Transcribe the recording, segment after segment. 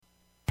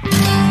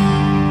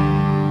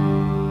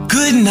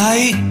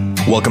night.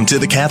 Welcome to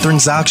the Kathryn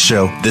Zox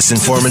Show. This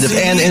informative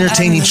and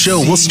entertaining show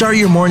will start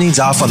your mornings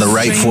off on the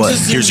right foot.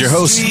 Here's your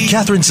host,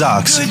 Kathryn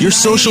Zox, your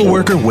social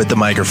worker with the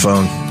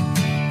microphone.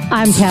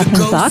 I'm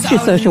Kathryn Zox,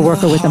 your social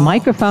worker with a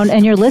microphone,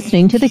 and you're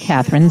listening to the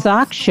Kathryn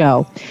Zox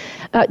Show.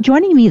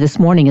 Joining me this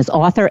morning is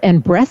author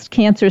and breast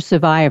cancer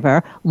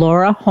survivor,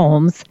 Laura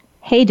Holmes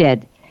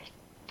Haddad.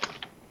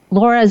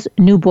 Laura's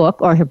new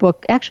book, or her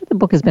book, actually the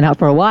book has been out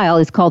for a while,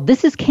 is called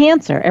This is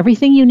Cancer,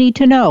 Everything You Need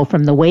to Know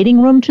from the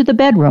Waiting Room to the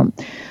Bedroom.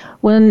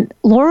 When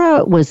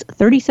Laura was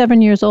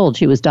 37 years old,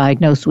 she was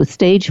diagnosed with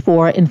stage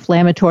 4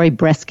 inflammatory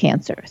breast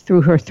cancer.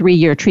 Through her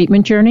 3-year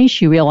treatment journey,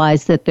 she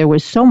realized that there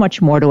was so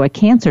much more to a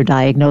cancer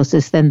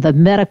diagnosis than the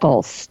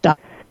medical stuff.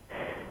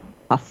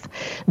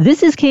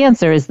 This is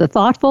Cancer is the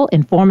thoughtful,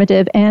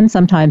 informative, and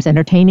sometimes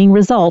entertaining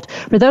result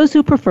for those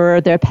who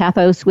prefer their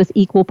pathos with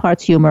equal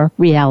parts humor,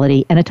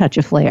 reality, and a touch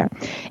of flair.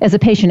 As a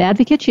patient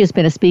advocate, she has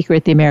been a speaker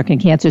at the American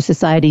Cancer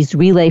Society's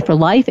Relay for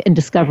Life and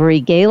Discovery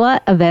Gala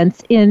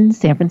events in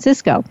San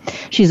Francisco.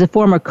 She's a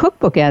former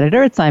cookbook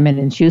editor at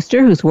Simon &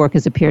 Schuster, whose work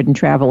has appeared in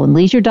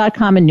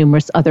TravelAndLeisure.com and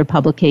numerous other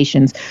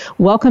publications.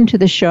 Welcome to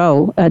the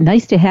show.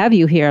 Nice to have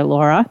you here,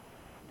 Laura.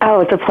 Oh,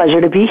 it's a pleasure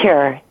to be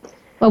here.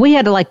 Well, we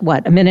had a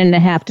minute and a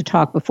half to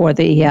talk before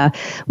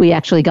we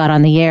actually got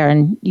on the air,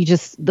 and you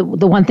just the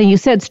one thing you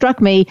said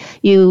struck me.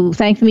 You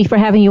thanked me for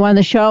having you on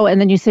the show,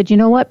 and then you said, you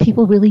know what,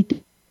 people really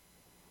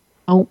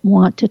don't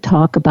want to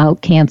talk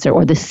about cancer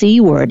or the C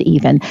word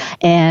even,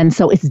 and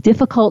so it's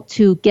difficult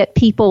to get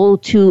people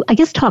to, I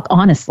guess, talk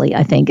honestly.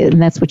 I think,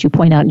 and that's what you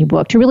point out in your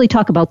book, to really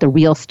talk about the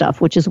real stuff,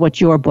 which is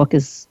what your book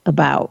is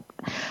about.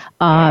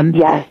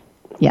 Yes.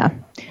 Yeah.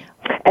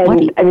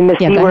 And the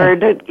C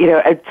word,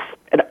 it's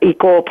an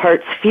equal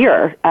parts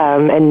fear,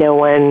 and no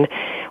one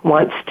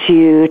wants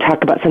to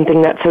talk about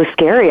something that's so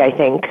scary, I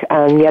think,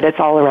 yet it's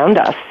all around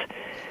us.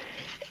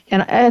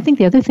 And I think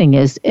the other thing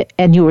is,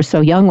 and you were so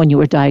young when you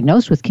were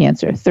diagnosed with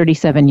cancer,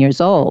 37 years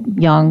old,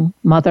 young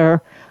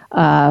mother,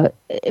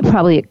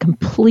 probably a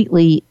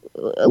completely,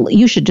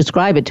 you should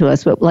describe it to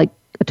us, but like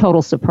a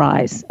total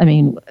surprise. I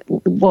mean,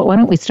 why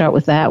don't we start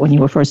with that when you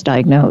were first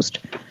diagnosed?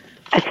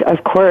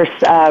 Of course.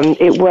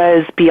 It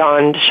was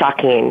beyond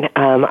shocking.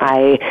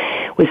 I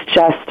was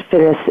just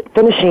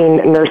finishing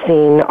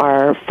nursing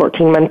our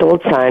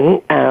 14-month-old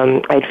son.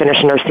 I'd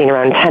finished nursing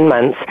around 10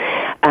 months.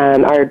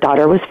 Our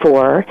daughter was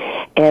 4,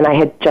 and I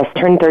had just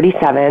turned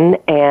 37,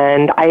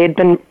 and I had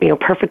been,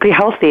 perfectly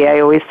healthy.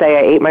 I always say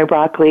I ate my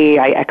broccoli,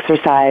 I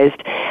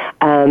exercised,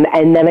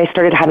 and then I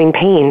started having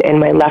pain in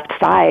my left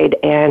side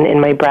and in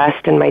my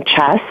breast and my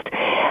chest.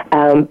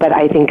 But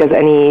I think as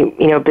any,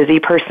 busy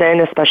person,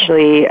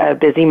 especially a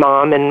busy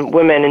mom and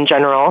women in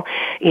general,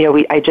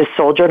 I just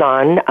soldiered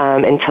on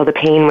until the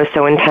pain was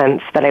so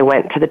intense that I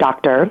went to the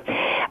doctor.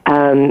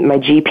 My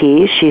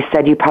GP, she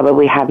said, you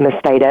probably have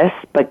mastitis,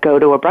 but go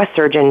to a breast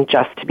surgeon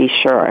just to be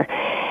sure.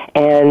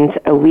 And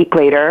a week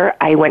later,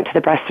 I went to the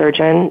breast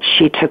surgeon.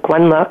 She took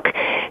one look,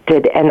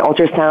 did an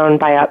ultrasound,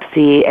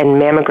 biopsy, and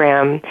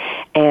mammogram.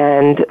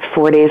 And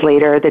 4 days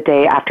later, the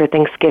day after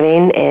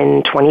Thanksgiving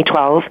in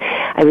 2012,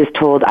 I was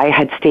told I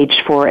had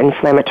stage 4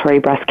 inflammatory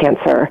breast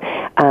cancer,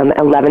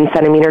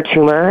 11-centimeter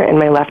tumor in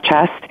my left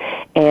chest,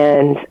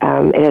 and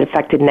it had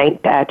affected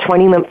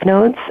 20 lymph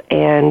nodes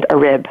and a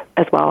rib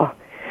as well.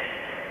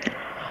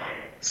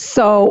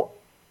 So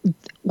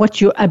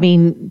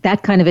that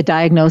kind of a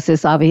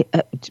diagnosis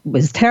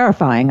was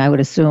terrifying, I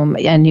would assume.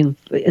 And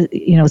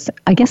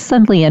I guess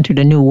suddenly entered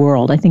a new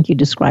world. I think you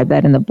described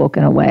that in the book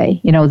in a way.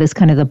 This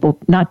kind of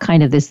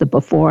the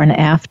before and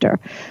after.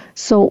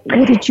 So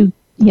what did you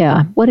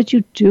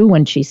do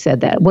when she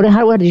said that?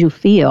 What did you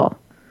feel?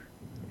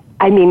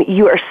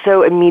 You are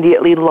so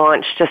immediately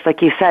launched, just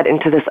like you said,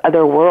 into this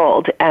other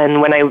world. And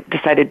when I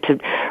decided to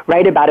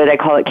write about it, I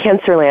call it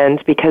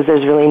Cancerland because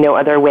there's really no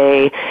other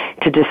way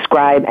to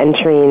describe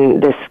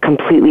entering this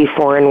completely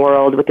foreign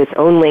world with its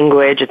own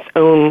language, its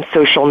own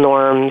social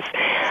norms.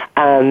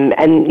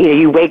 And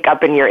you wake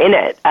up and you're in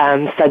it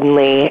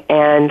suddenly.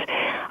 And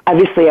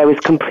obviously I was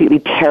completely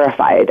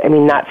terrified.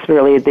 That's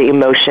really the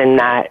emotion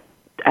that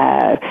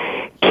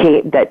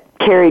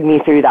carried me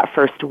through that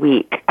first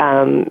week.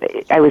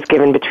 I was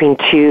given between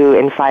 2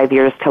 and 5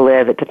 years to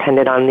live. It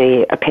depended on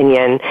the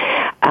opinion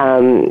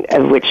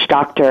of which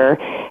doctor.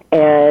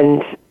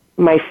 And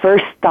my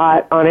first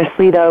thought,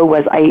 honestly, though,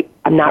 was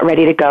I'm not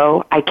ready to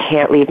go. I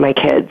can't leave my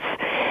kids.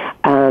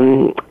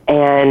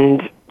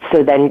 And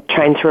so then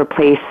trying to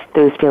replace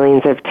those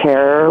feelings of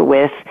terror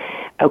with,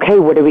 okay,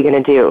 what are we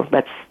going to do?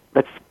 Let's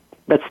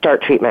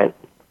start treatment.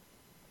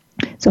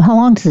 So how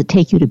long does it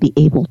take you to be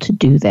able to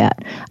do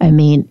that?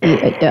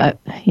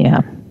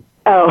 Yeah.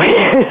 Oh,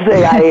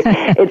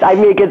 I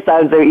make it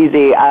sound so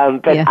easy,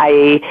 but yeah.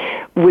 I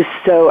was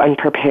so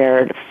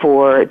unprepared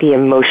for the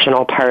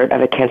emotional part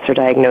of a cancer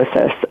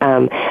diagnosis.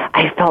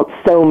 I felt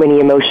so many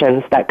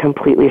emotions that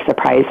completely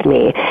surprised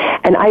me.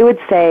 And I would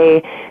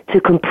say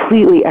to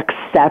completely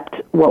accept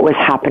what was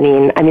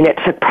happening, it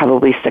took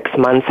probably 6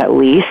 months at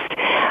least,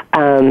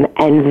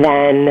 and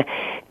then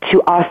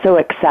to also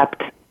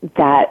accept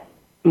that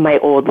my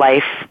old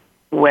life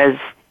was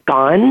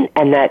gone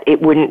and that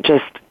it wouldn't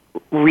just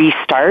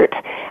restart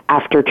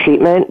after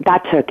treatment,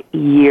 that took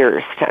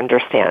years to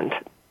understand.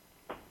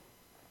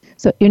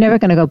 So you're never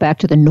going to go back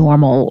to the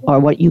normal or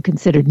what you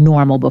considered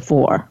normal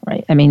before,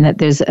 right? I mean, that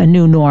there's a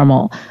new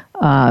normal,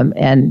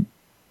 and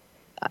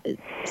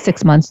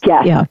 6 months.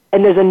 Yes. Yeah.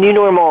 And there's a new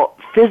normal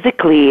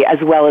physically as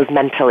well as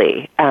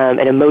mentally, and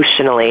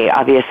emotionally.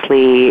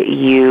 Obviously,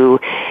 you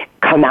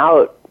come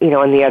out,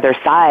 on the other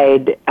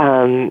side,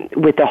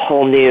 with a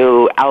whole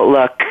new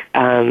outlook.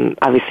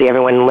 Obviously,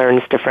 everyone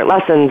learns different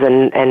lessons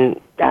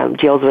and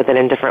deals with it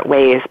in different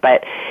ways,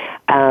 but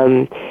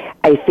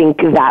I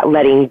think that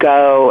letting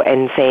go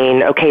and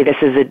saying, okay, this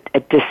is a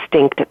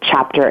distinct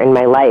chapter in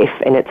my life,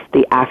 and it's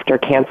the after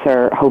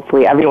cancer.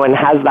 Hopefully everyone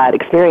has that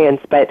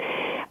experience, but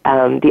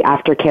the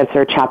after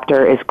cancer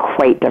chapter is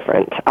quite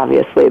different,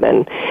 obviously,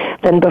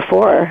 than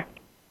before.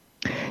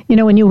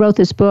 When you wrote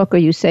this book, or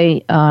you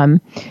say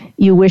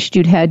you wished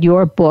you'd had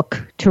your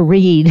book to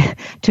read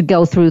to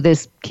go through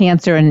this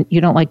cancer, and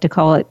you don't like to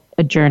call it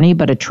a journey,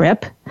 but a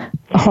trip,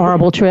 a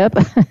horrible trip,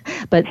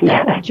 but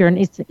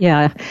journeys,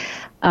 yeah.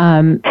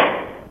 So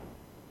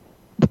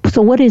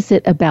what is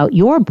it about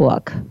your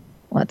book,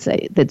 let's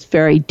say, that's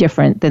very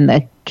different than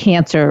the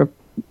cancer,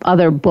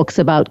 other books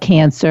about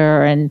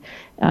cancer and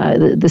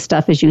the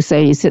stuff, as you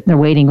say, you sit in the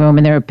waiting room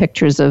and there are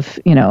pictures of,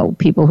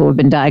 people who have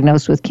been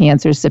diagnosed with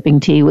cancer sipping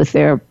tea with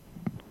their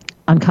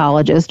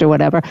oncologist or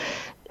whatever.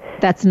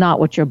 That's not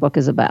what your book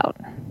is about.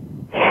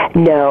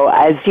 No,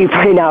 as you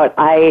point out,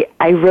 I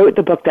wrote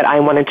the book that I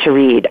wanted to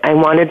read. I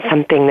wanted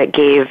something that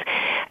gave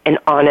an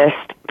honest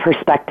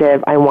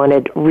perspective. I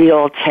wanted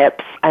real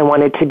tips. I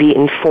wanted to be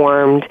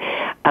informed.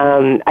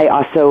 I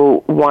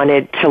also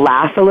wanted to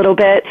laugh a little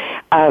bit.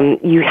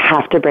 You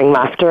have to bring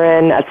laughter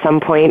in at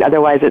some point.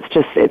 Otherwise,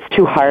 it's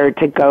too hard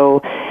to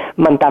go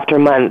month after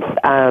month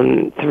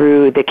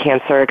through the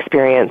cancer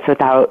experience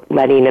without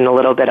letting in a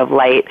little bit of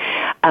light.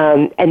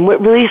 And what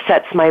really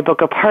sets my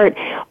book apart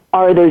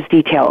are those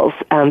details.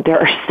 There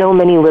are so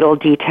many little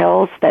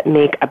details that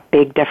make a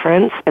big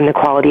difference in the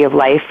quality of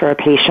life for a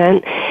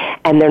patient,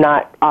 and they're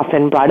not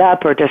often brought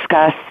up or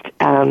discussed.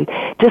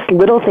 Just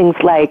little things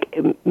like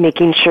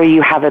making sure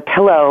you have a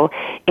pillow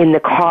in the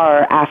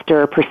car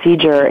after a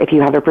procedure, if you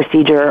have a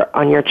procedure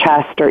on your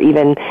chest, or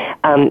even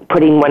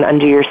putting one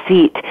under your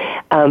seat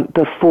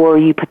before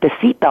you put the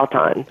seatbelt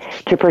on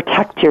to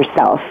protect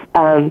yourself.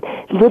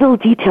 Little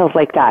details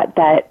like that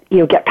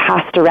get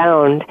passed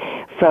around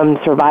from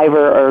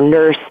survivor or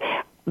nurse,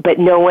 but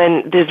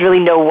there's really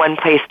no one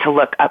place to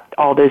look up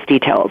all those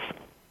details.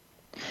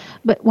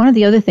 But one of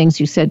the other things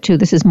you said too,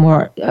 this is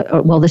more,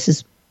 this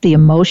is the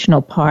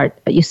emotional part.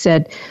 You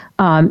said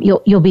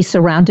you'll be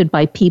surrounded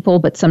by people,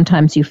 but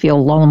sometimes you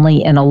feel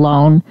lonely and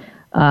alone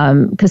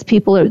because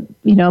people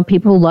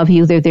who love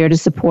you, they're there to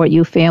support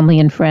you, family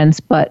and friends,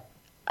 but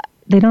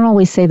they don't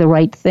always say the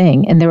right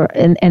thing. And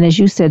and as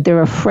you said,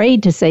 they're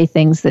afraid to say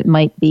things that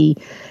might be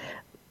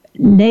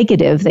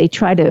negative. They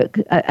try to,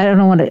 I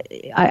don't want to,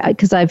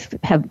 because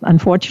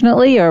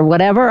unfortunately or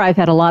whatever, I've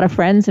had a lot of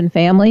friends and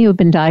family who've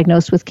been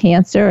diagnosed with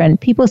cancer, and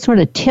people sort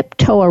of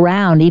tiptoe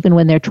around even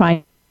when they're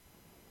trying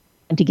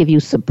to give you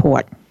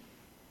support.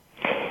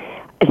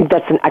 I think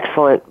that's an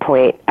excellent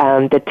point.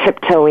 The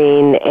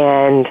tiptoeing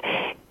and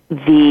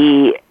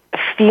the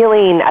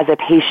feeling as a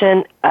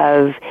patient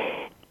of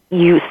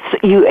you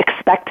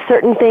expect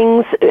certain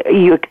things,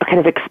 you kind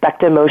of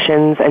expect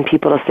emotions and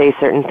people to say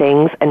certain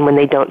things, and when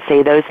they don't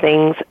say those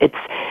things, it's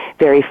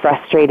very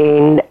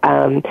frustrating,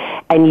 and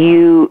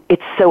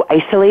it's so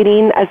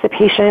isolating as a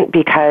patient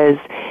because,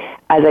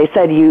 as I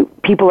said,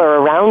 people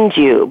are around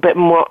you, but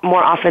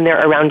more often they're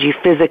around you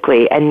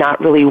physically and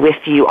not really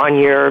with you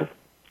on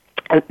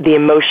the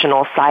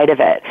emotional side of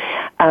it.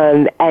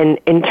 And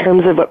in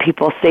terms of what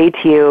people say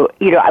to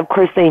you, of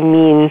course they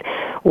mean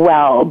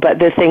well, but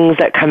the things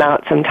that come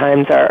out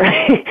sometimes are,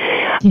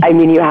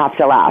 you have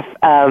to laugh.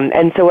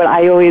 And so what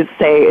I always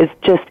say is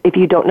just, if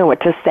you don't know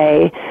what to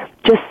say,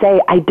 just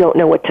say, I don't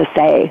know what to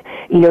say.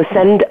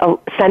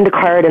 Send a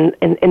card and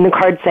in the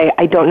card say,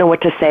 I don't know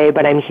what to say,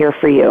 but I'm here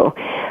for you.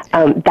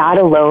 That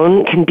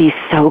alone can be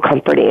so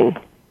comforting.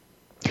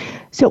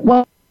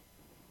 So,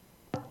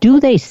 do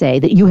they say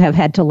that you have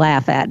had to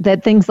laugh at?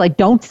 That things like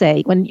don't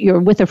say when you're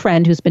with a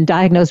friend who's been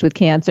diagnosed with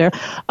cancer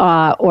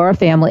or a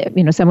family,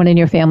 someone in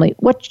your family,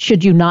 what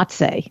should you not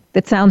say?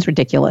 That sounds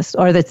ridiculous,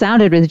 or that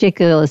sounded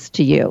ridiculous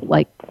to you?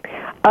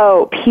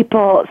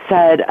 People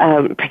said,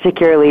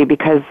 particularly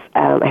because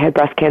I had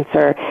breast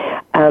cancer,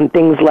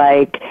 things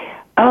like,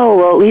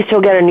 at least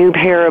you'll get a new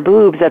pair of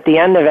boobs at the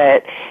end of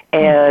it.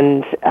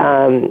 And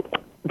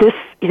this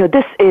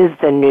is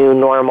the new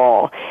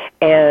normal.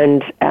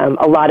 And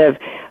a lot of,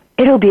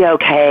 it'll be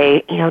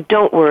okay,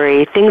 don't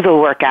worry, things will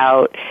work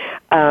out.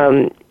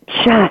 Or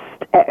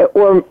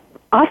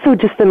also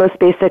just the most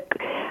basic,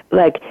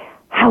 like,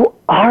 how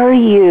are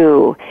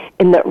you,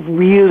 in that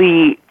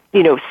really,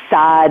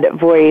 sad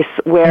voice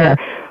where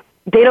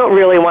they don't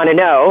really want to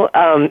know.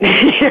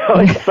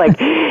 It's like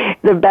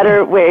the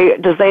better way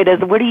to say it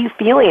is, what are you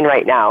feeling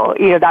right now?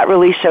 That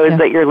really shows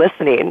that you're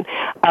listening.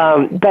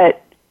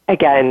 But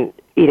again,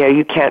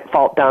 you can't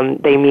fault them.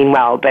 They mean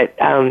well, but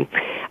I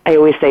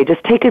always say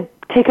just take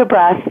a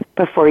breath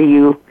before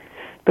you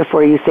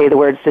say the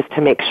words, just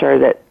to make sure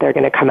that they're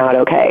going to come out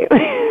okay.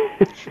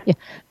 Yeah.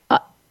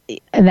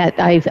 And that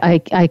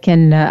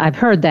I've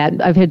heard that.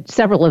 I've had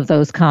several of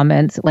those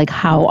comments, like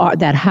how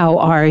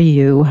are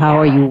you?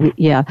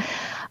 Yeah.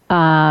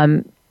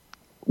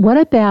 What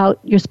about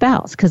your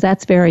spouse? Because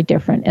that's very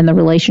different, and the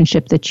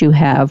relationship that you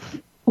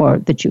have or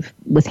that you've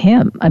with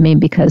him. I mean,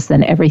 because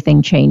then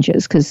everything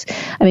changes. Because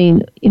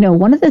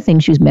one of the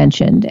things you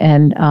mentioned,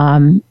 and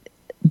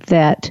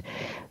that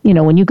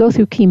when you go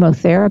through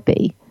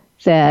chemotherapy,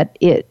 that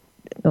it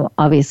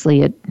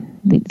obviously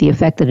the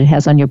effect that it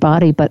has on your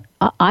body, but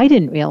I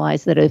didn't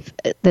realize that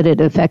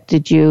it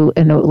affected you,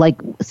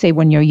 like say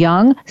when you're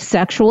young,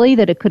 sexually,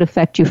 that it could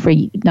affect you for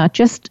not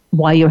just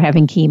while you're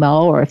having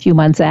chemo or a few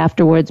months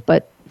afterwards,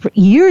 but for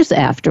years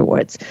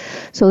afterwards.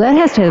 So that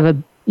has to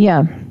have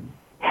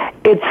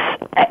It's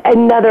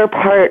another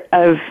part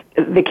of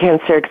the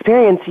cancer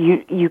experience.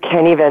 You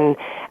can't even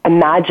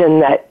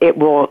imagine that it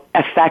will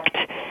affect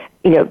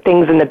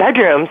things in the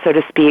bedroom, so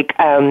to speak.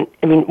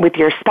 With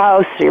your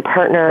spouse or your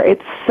partner,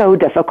 it's so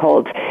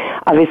difficult.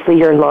 Obviously,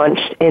 you're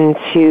launched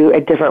into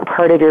a different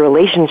part of your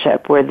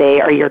relationship where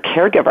they are your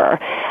caregiver.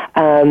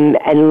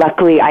 And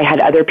luckily, I had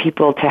other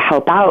people to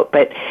help out.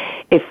 But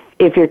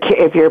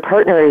if your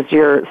partner is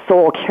your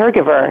sole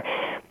caregiver,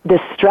 the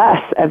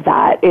stress of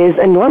that is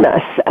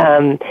enormous,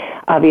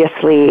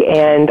 obviously.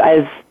 And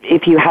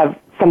if you have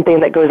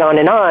something that goes on,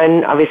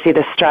 obviously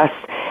the stress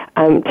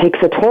takes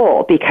a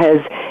toll,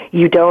 because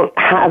you're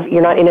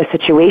not in a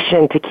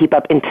situation to keep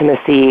up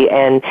intimacy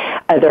and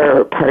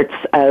other parts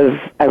of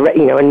a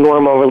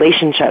normal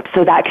relationship.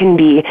 So that can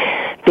be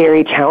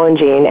very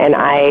challenging. And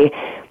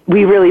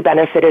we really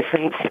benefited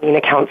from seeing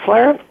a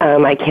counselor.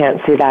 I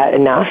can't say that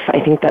enough. I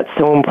think that's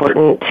so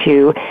important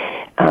to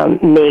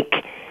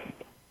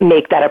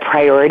make that a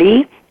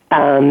priority.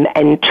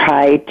 And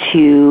try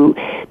to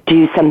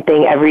do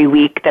something every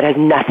week that has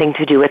nothing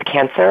to do with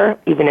cancer,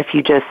 even if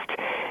you just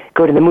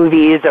go to the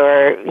movies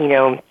or,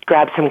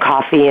 grab some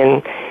coffee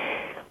and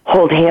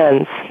hold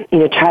hands.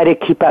 Try to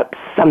keep up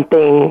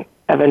something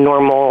of a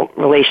normal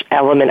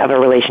element of a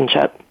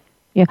relationship.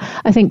 Yeah,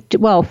 I think,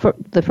 for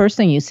the first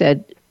thing you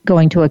said,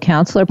 going to a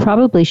counselor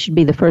probably should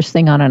be the first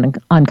thing on an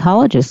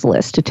oncologist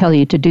list to tell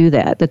you to do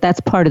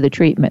that's part of the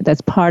treatment,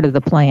 that's part of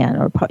the plan,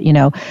 or,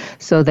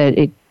 so that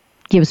it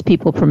gives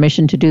people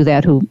permission to do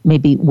that who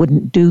maybe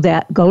wouldn't do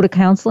that, go to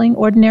counseling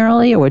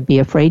ordinarily, or would be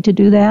afraid to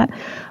do that.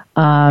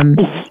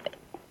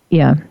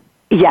 Yeah.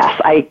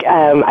 Yes,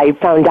 I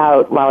found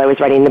out while I was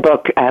writing the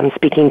book,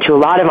 speaking to a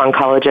lot of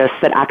oncologists,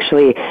 that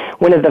actually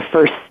one of the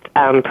first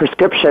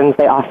prescriptions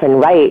they often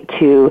write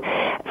to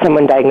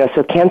someone diagnosed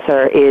with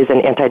cancer is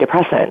an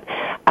antidepressant,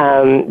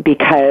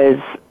 because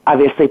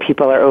obviously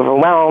people are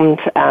overwhelmed.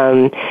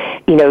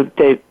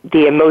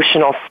 The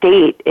emotional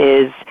state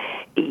is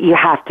you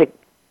have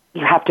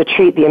to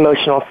treat the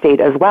emotional state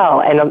as well.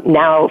 And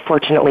now,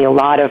 fortunately, a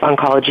lot of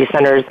oncology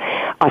centers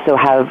also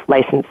have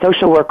licensed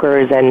social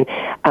workers and,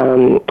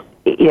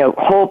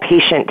 whole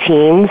patient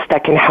teams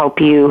that can help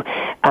you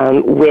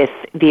with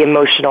the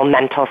emotional,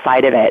 mental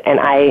side of it. And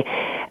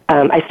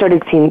I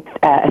started seeing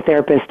a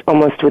therapist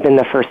almost within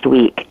the first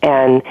week,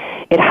 and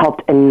it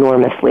helped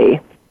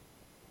enormously.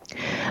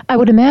 I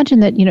would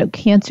imagine that,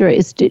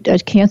 a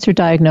cancer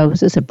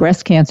diagnosis, a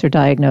breast cancer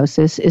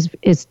diagnosis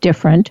is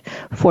different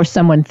for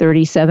someone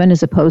 37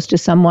 as opposed to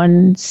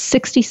someone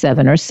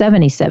 67 or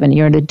 77.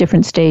 You're at a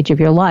different stage of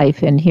your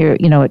life. And here,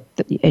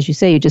 as you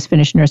say, you just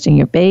finished nursing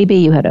your baby.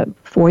 You had a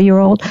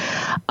 4-year-old.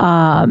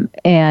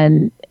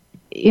 And,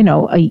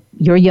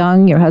 you're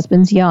young, your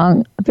husband's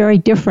young, very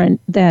different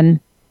than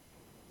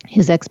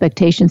his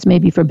expectations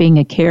maybe for being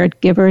a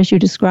caregiver, as you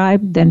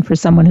described, than for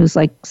someone who's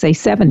like, say,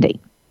 70.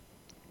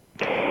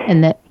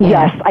 And that,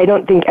 yes, I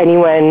don't think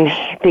anyone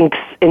thinks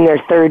in their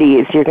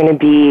 30s you're going to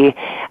be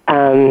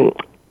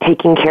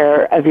taking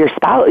care of your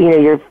spouse.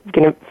 You're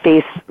going to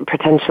face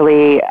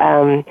potentially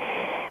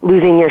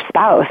losing your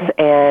spouse,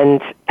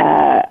 and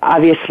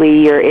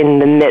obviously you're in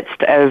the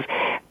midst of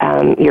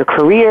your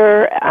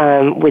career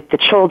with the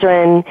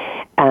children,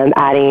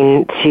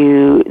 adding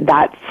to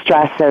that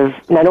stress of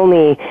not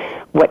only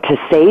what to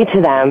say to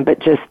them, but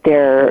just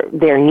their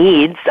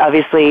needs.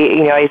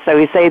 Obviously, I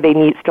always say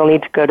they still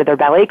need to go to their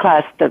ballet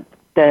class.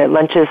 The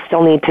lunches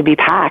still need to be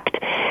packed,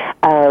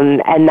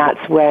 and that's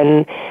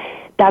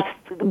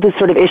the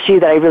sort of issue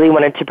that I really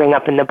wanted to bring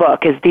up in the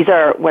book. Is these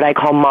are what I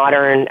call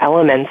modern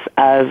elements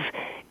of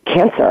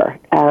cancer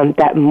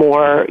that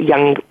more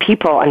young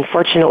people,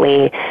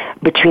 unfortunately,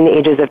 between the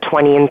ages of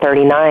 20 and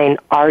 39,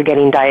 are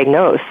getting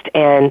diagnosed,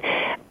 and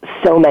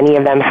so many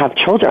of them have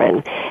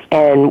children.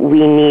 And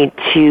we need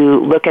to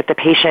look at the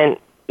patient,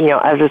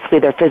 obviously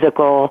their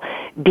physical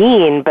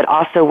being, but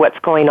also what's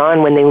going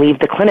on when they leave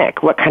the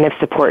clinic. What kind of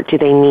support do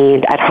they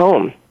need at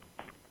home?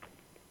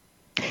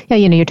 Yeah,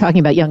 you're talking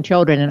about young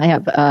children, and I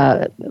have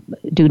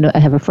I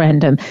have a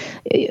friend.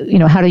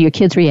 How do your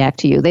kids react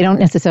to you? They don't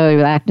necessarily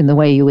react in the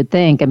way you would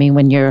think. I mean,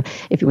 when your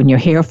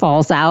hair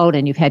falls out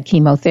and you've had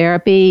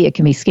chemotherapy, it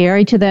can be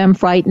scary to them,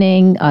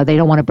 frightening. They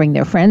don't want to bring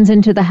their friends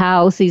into the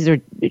house. These are,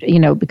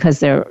 because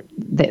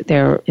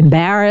they're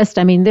embarrassed.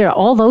 I mean, there are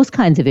all those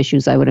kinds of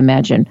issues, I would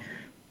imagine.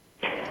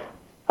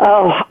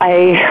 Oh,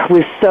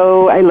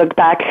 I look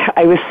back,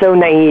 I was so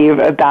naive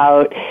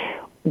about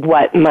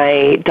what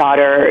my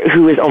daughter,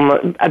 who was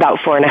almost about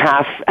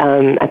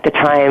 4.5 at the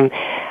time,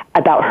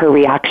 about her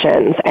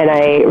reactions. And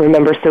I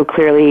remember so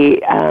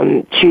clearly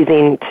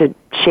choosing to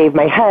shave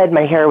my head.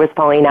 My hair was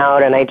falling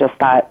out, and I just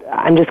thought,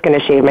 I'm just going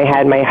to shave my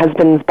head. My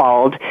husband's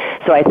bald,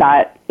 so I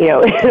thought,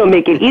 it'll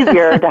make it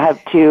easier to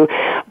have two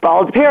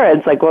bald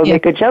parents. Like, we'll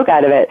make a joke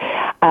out of it.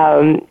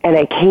 And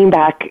I came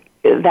back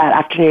that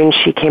afternoon.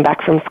 She came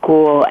back from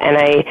school, and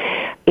I,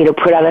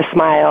 put on a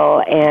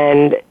smile,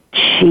 and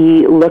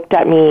she looked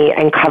at me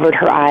and covered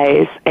her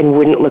eyes and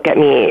wouldn't look at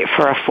me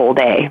for a full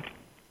day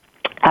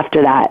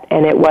after that.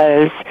 And it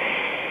was,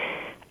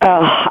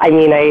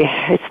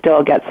 it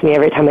still gets me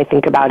every time I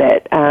think about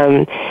it.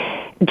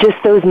 Just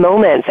those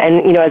moments.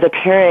 And, as a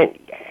parent,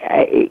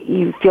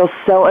 you feel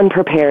so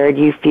unprepared.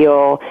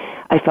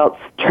 I felt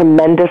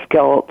tremendous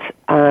guilt,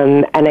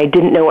 and I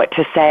didn't know what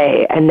to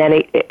say. And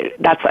then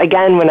that's,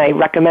 again, when I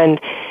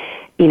recommend,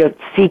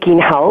 seeking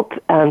help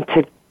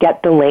to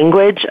get the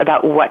language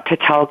about what to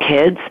tell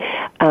kids,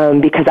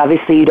 because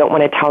obviously you don't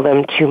want to tell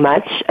them too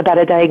much about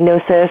a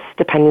diagnosis,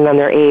 depending on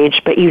their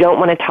age, but you don't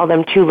want to tell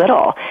them too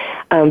little,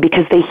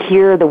 because they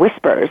hear the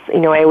whispers.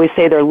 I always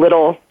say they're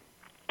little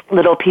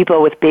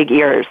people with big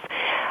ears.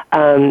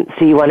 So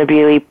you want to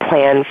really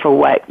plan for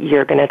what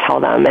you're going to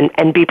tell them,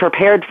 and be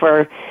prepared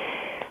for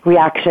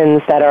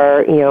reactions that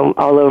are,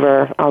 all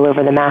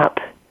over the map.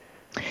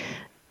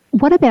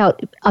 What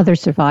about other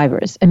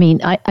survivors? I mean,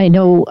 I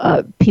know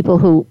people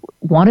who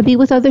want to be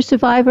with other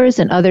survivors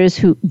and others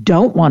who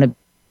don't want to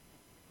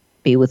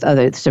be with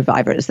other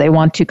survivors. They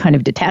want to kind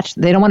of detach.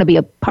 They don't want to be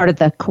a part of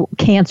the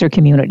cancer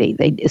community.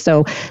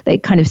 So they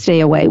kind of stay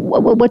away.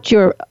 What's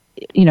your,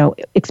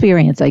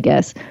 experience, I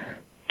guess?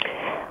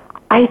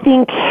 I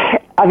think,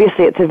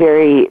 obviously, it's a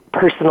very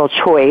personal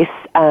choice.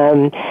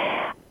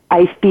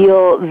 I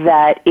feel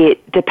that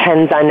it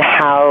depends on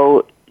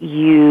how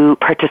you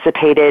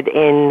participated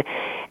in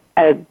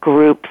a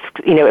group,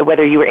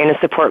 whether you were in a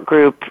support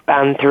group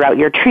throughout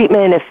your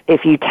treatment,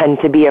 if you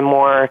tend to be a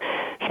more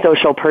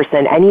social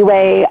person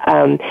anyway.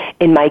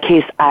 In my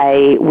case,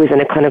 I was in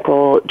a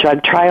clinical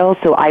drug trial,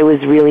 so I was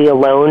really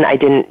alone.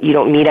 You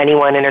don't meet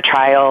anyone in a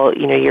trial,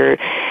 you're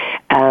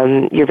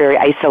very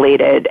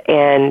isolated,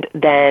 and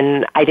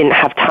then I didn't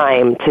have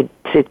time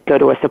to go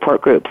to a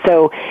support group.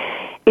 So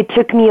it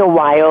took me a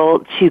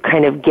while to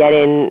kind of get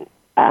in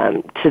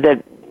to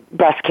the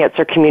breast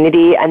cancer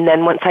community, and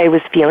then once I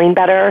was feeling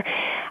better,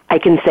 I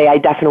can say I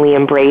definitely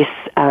embrace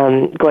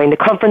going to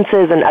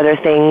conferences and other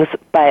things,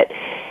 but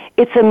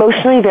it's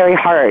emotionally very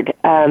hard,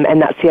 and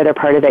that's the other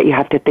part of it you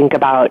have to think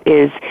about,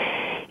 is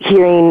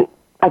hearing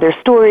other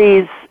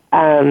stories.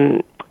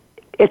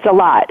 It's a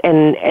lot,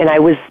 and I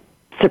was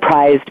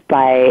surprised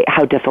by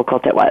how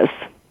difficult it was.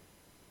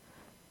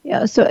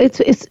 Yeah, so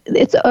it's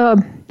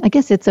I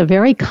guess it's a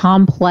very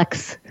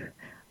complex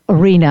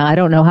arena. I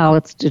don't know how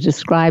else to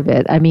describe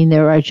it. I mean,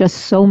 there are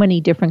just so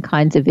many different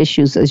kinds of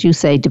issues, as you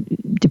say,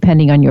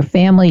 depending on your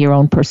family, your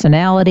own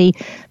personality,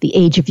 the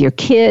age of your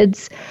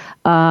kids,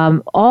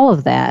 all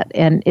of that,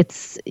 and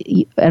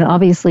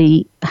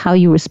obviously how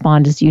you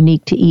respond is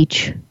unique to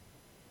each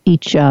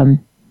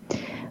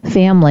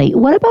family.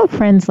 What about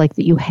friends like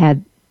that you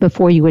had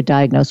before you were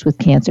diagnosed with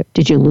cancer?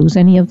 Did you lose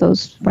any of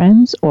those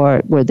friends,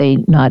 or were they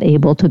not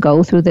able to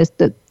go through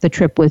the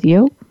trip with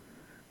you?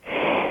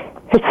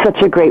 It's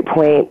such a great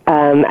point.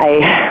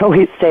 I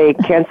always say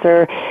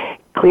cancer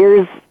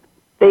clears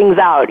things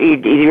out.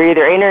 You're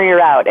either in or you're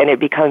out, and it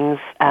becomes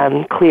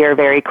clear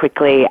very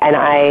quickly. And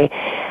I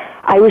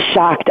was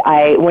shocked.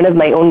 One of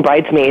my own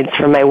bridesmaids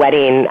from my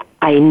wedding,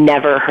 I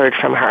never heard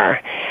from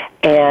her.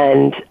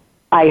 And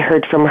I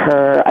heard from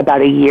her about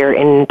a year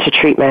into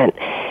treatment.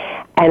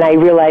 And I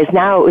realize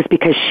now it was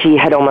because she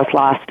had almost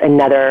lost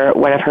another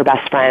one of her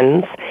best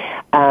friends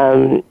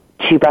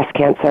to breast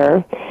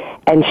cancer.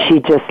 And she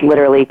just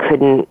literally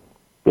couldn't,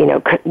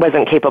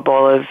 wasn't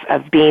capable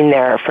of being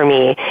there for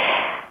me.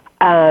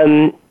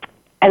 And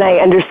I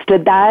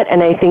understood that.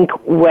 And I think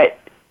what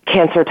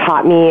cancer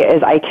taught me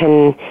is I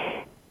can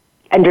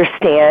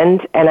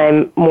understand and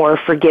I'm more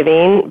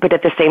forgiving. But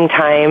at the same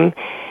time,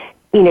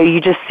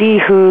 you just see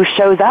who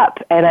shows up.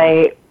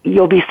 And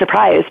you'll be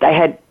surprised. I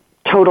had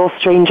total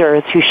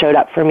strangers who showed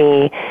up for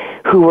me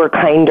who were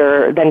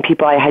kinder than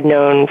people I had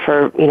known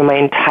for, my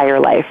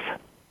entire life.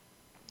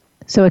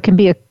 So it can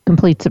be a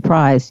complete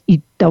surprise.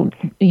 You don't,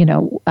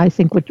 I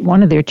think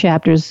one of their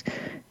chapters,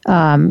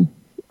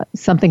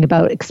 something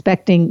about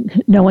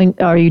knowing,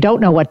 or you don't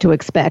know what to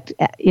expect,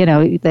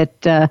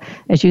 that,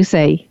 as you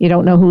say, you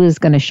don't know who is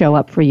going to show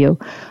up for you.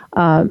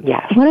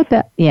 Yes. What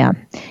about, yeah.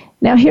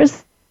 Now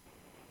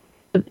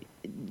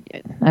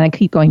and I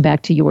keep going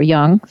back to you were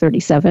young,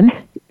 37,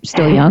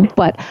 still young,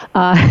 but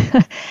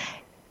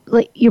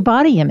like your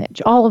body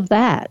image, all of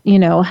that,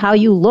 how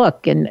you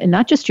look, and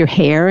not just your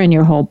hair and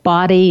your whole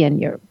body and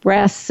your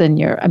breasts and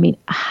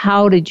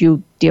how did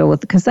you deal with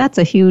it? Because that's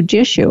a huge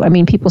issue. I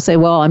mean, people say,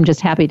 well, I'm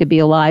just happy to be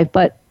alive,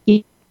 but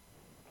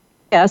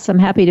yes, I'm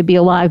happy to be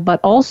alive, but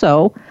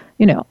also,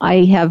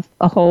 I have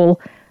a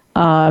whole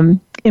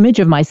image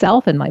of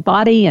myself and my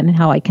body and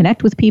how I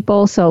connect with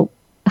people. So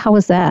how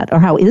is that, or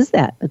how is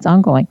that? It's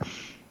ongoing.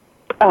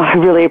 Oh, I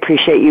really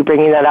appreciate you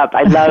bringing that up.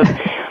 I love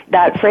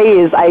that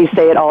phrase. I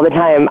say it all the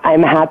time.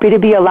 I'm happy to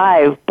be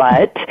alive,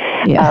 but ...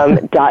 And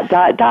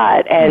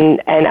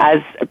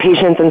as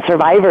patients and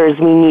survivors,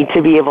 we need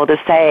to be able to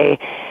say,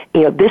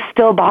 this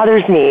still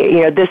bothers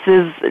me. This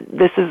is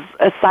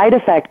a side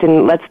effect,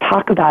 and let's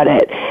talk about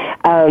it.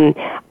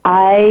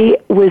 I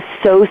was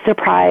so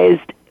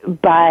surprised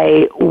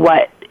by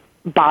what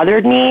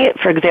bothered me.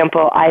 For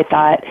example, I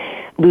thought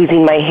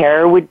losing my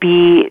hair would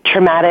be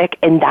traumatic,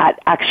 and that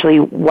actually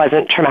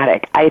wasn't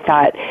traumatic. I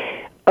thought,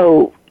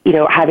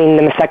 having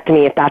the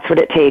mastectomy, if that's what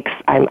it takes,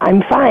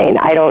 I'm fine.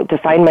 I don't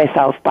define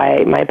myself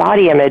by my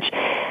body image.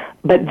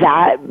 But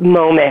that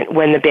moment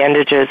when the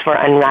bandages were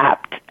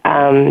unwrapped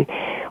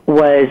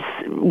was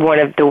one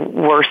of the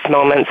worst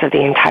moments of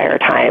the entire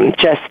time.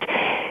 Just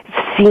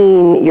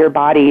seeing your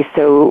body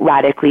so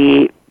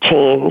radically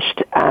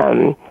changed,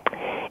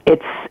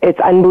 it's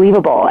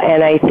unbelievable.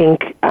 And I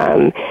think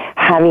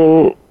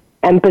having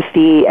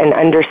empathy and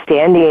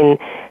understanding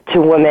to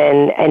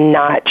women and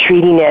not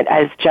treating it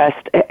as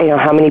just,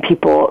 how many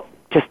people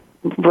just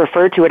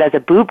refer to it as a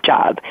boob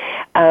job.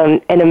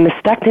 And a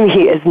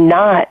mastectomy is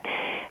not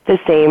the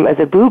same as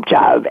a boob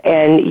job.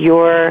 And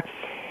you're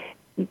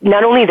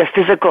not only the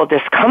physical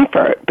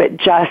discomfort, but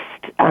just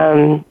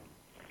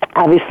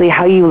obviously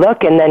how you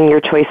look, and then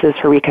your choices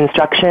for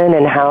reconstruction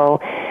and how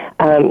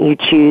you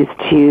choose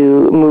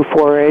to move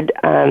forward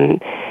in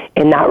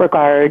that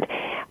regard.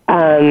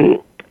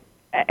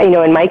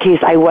 In my case,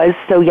 I was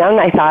so young,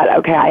 I thought,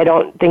 okay, I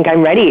don't think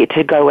I'm ready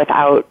to go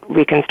without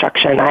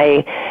reconstruction.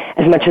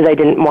 As much as I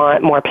didn't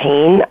want more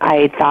pain,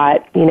 I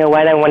thought,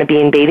 I want to be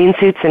in bathing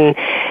suits and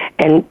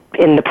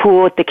in the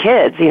pool with the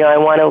kids. I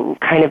want to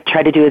kind of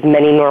try to do as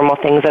many normal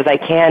things as I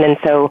can. And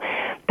so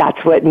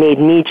that's what made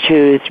me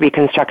choose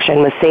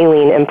reconstruction with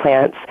saline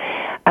implants.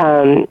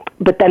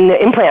 But then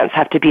the implants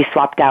have to be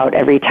swapped out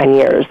every 10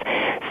 years.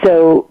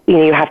 So,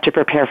 you have to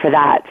prepare for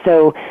that.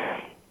 So,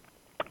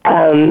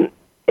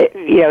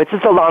 it's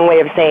just a long way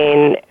of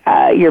saying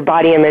your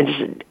body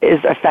image is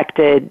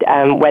affected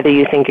whether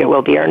you think it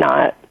will be or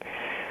not.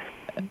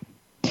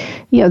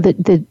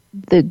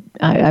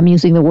 I'm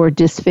using the word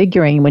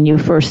disfiguring. When you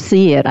first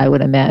see it, I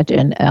would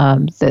imagine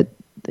that,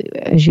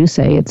 as you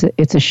say,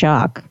 it's a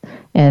shock,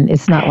 and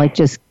it's not like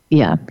just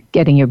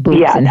getting your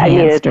boobs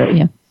enhanced.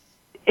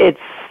 It's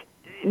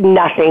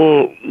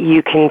nothing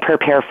you can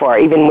prepare for,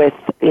 even with,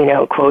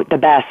 quote, the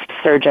best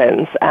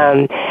surgeons.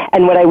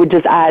 And what I would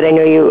just add, I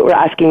know you were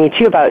asking me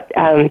too about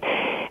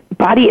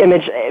body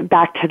image,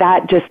 back to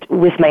that, just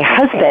with my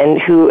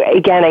husband, who,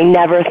 again, I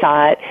never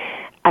thought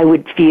I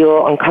would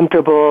feel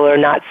uncomfortable or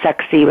not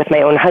sexy with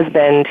my own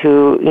husband,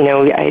 who,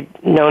 I'd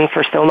known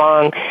for so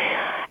long.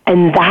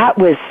 And that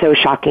was so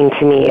shocking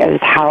to me, as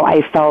how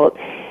I felt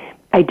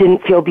I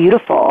didn't feel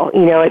beautiful.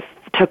 It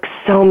took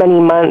so many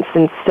months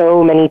and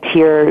so many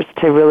tears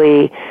to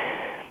really,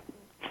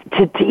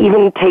 to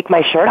even take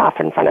my shirt off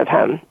in front of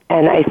him.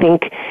 And I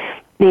think,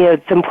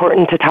 it's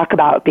important to talk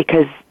about,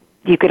 because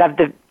you could have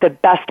the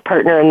best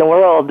partner in the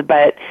world,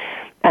 but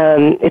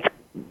it's,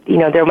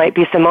 there might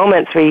be some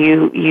moments where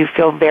you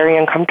feel very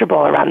uncomfortable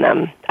around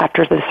them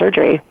after the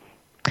surgery.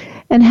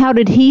 And how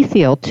did he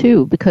feel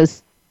too?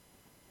 Because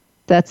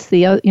that's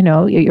the,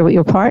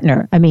 your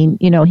partner. I mean,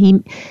 he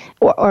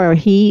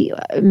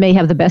may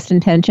have the best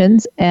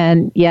intentions,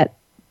 and yet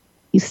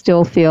you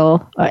still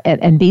feel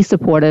and be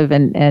supportive,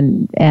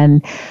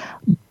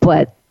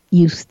 but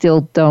you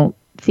still don't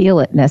feel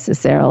it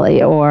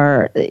necessarily.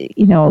 Or,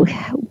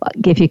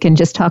 if you can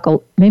just talk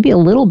maybe a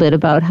little bit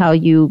about how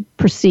you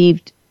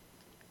perceived.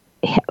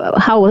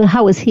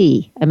 How was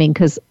he? I mean,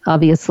 because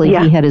obviously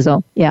he had his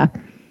own. Yeah.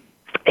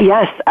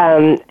 Yes,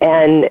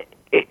 and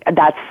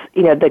that's,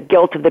 the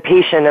guilt of the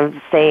patient of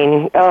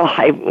saying,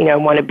 I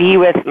want to be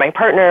with my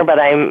partner, but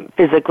I'm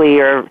physically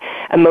or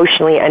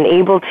emotionally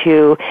unable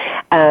to.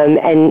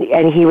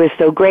 And he was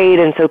so great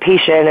and so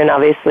patient, and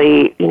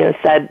obviously,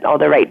 said all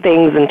the right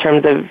things in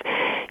terms of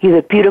you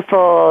look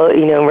beautiful,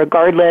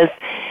 regardless.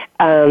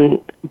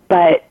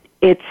 But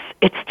it's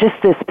just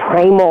this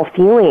primal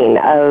feeling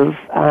of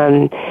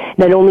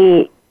not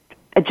only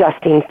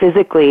adjusting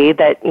physically,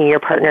 that your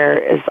partner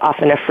is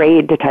often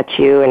afraid to touch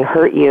you and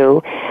hurt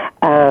you,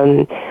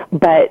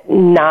 but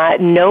not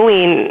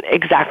knowing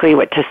exactly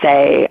what to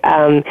say.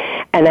 And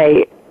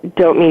I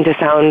don't mean to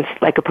sound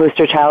like a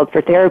poster child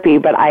for therapy,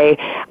 but I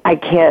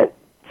can't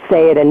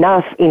say it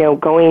enough.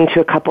 Going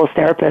to a couples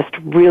therapist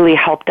really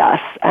helped us,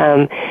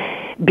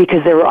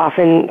 because there were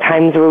often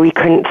times where we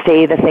couldn't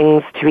say the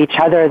things to each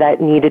other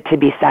that needed to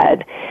be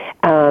said.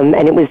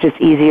 And it was just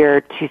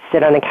easier to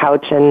sit on a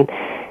couch and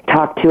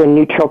talk to a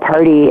neutral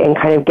party and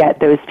kind of get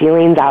those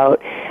feelings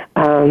out.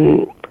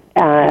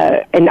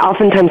 And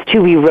oftentimes,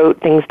 too, we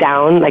wrote things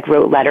down, like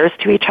wrote letters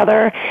to each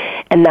other,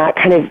 and that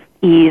kind of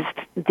eased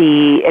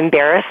the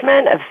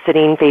embarrassment of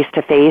sitting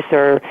face-to-face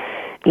or,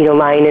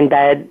 lying in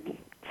bed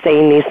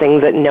saying these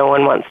things that no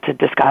one wants to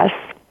discuss.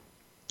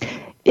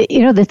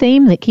 The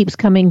theme that keeps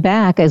coming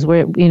back as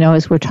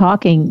we're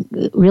talking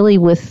really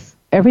with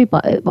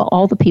everybody,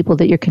 all the people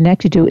that you're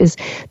connected to, is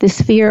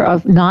this fear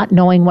of not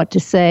knowing what to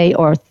say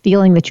or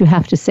feeling that you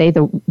have to say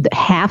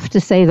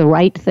the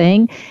right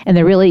thing, and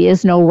there really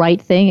is no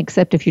right thing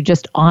except if you're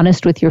just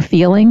honest with your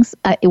feelings.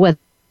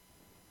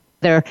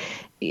 Whether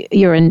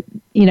you're in,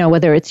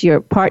 whether it's your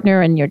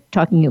partner and you're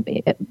talking,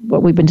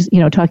 what we've been,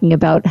 talking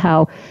about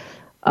how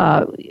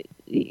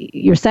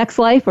your sex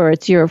life, or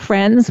it's your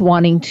friends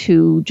wanting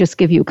to just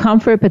give you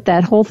comfort, but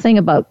that whole thing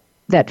about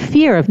that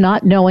fear of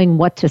not knowing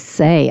what to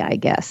say, I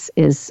guess,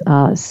 is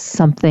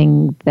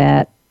something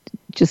that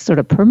just sort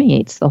of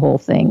permeates the whole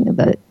thing,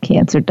 the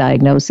cancer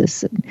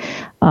diagnosis.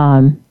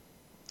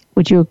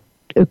 Would you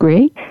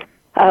agree?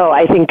 Oh,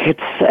 I think it's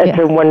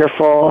a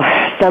wonderful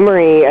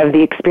summary of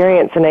the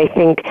experience, and I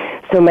think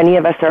so many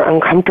of us are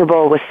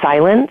uncomfortable with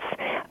silence.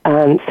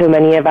 So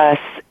many of us,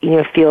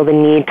 feel the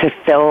need to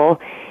fill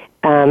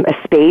a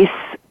space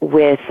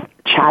with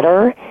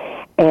chatter,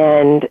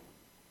 and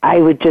I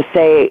would just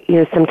say,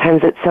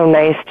 sometimes it's so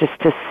nice just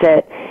to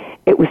sit.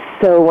 It was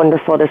so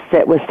wonderful to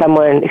sit with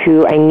someone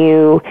who I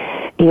knew,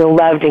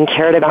 loved and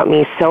cared about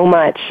me so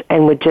much,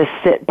 and would just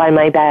sit by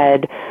my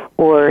bed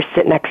or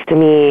sit next to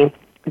me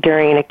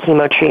during a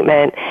chemo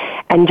treatment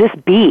and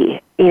just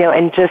be,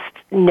 and just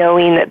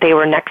knowing that they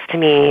were next to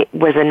me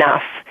was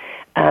enough,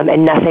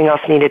 and nothing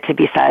else needed to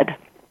be said.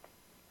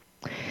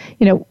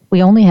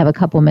 We only have a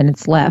couple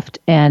minutes left,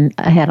 and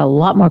I had a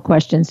lot more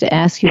questions to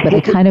ask you, but I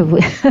kind of,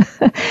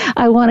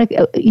 I want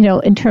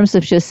to, in terms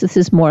of just, this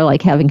is more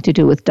like having to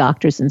do with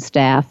doctors and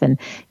staff, and,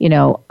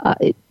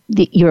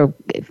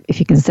 if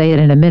you can say it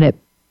in a minute,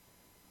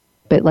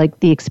 but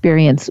like the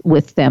experience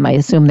with them, I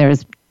assume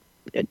there's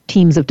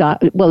teams of,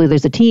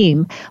 there's a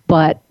team,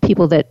 but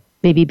people that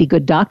maybe be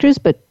good doctors,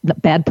 but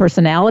bad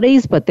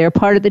personalities, but they're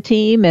part of the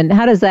team. And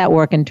how does that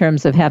work in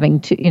terms of having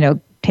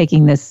to,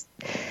 taking this,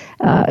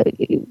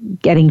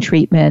 getting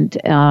treatment?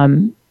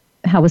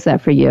 How was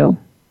that for you?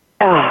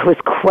 It was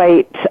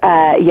quite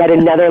yet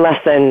another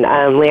lesson,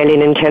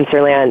 landing in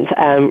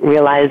Cancerland,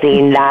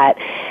 realizing that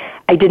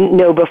I didn't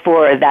know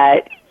before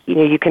that,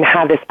 you can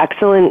have this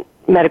excellent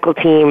medical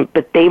team,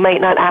 but they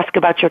might not ask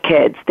about your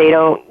kids. They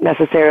don't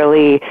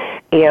necessarily,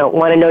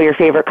 want to know your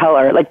favorite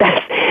color. Like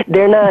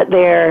they're not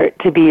there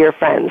to be your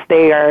friends.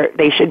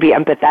 They should be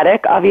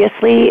empathetic,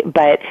 obviously,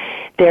 but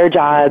their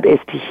job is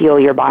to heal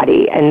your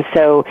body. And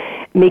so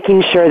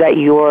making sure that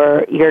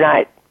you're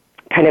not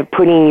kind of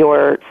putting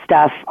your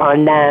stuff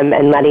on them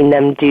and letting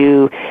them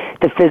do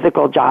the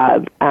physical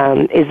job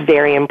is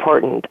very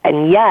important.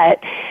 And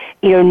yet,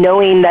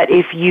 knowing that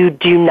if you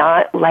do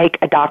not like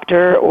a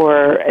doctor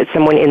or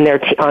someone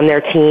on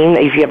their team,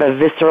 if you have a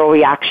visceral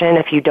reaction,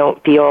 if you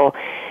don't feel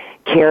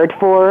cared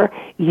for,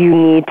 you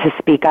need to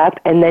speak up,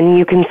 and then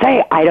you can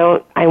say, I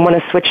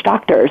want to switch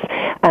doctors.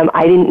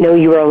 I didn't know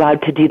you were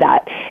allowed to do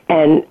that.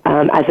 And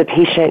as a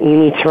patient, you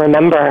need to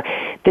remember,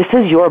 this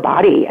is your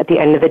body at the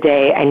end of the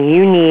day, and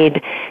you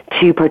need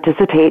to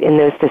participate in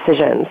those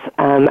decisions.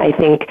 I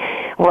think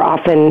we're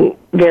often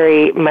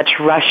very much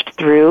rushed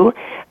through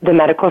the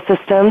medical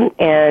system,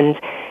 and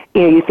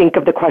you think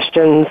of the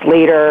questions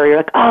later, you're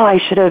like, I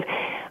should have.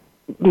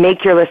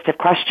 Make your list of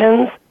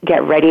questions,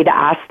 get ready to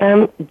ask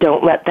them,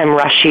 don't let them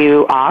rush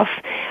you off,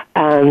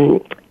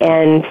 and,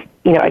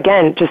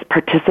 again, just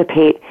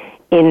participate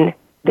in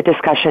the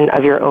discussion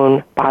of your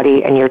own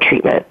body and your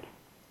treatment.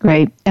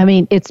 Great. I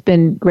mean, it's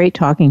been great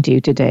talking to you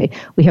today.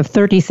 We have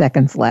 30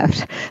 seconds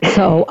left,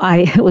 so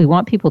we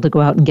want people to go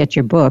out and get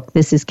your book,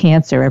 This is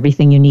Cancer,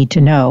 Everything You Need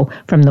to Know,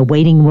 From the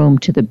Waiting Room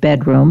to the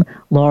Bedroom.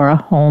 Laura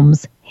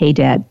Holmes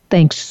Haddad,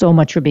 thanks so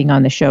much for being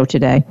on the show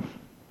today.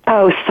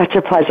 Oh, such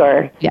a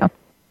pleasure. Yeah.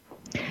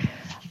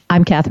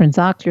 I'm Kathryn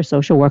Zox, your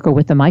social worker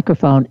with the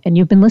microphone, and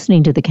you've been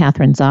listening to The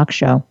Kathryn Zox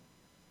Show.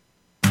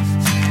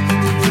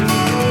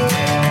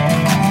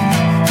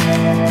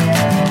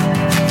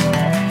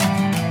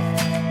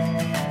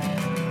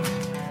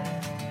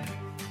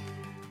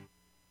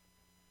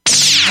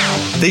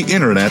 The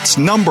Internet's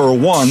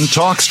 #1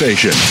 talk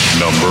station.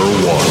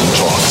 #1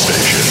 talk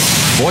station.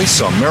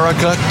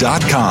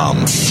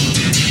 VoiceAmerica.com.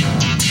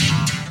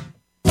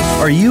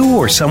 Are you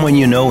or someone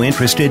you know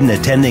interested in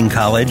attending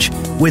college?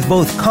 With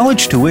both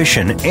college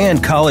tuition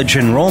and college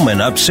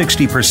enrollment up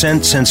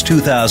 60% since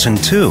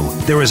 2002,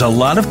 there is a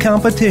lot of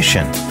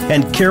competition,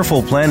 and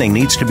careful planning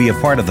needs to be a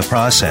part of the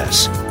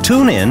process.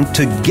 Tune in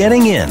to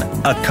Getting In,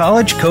 a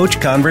college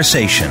coach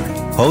conversation.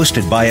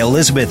 Hosted by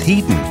Elizabeth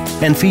Heaton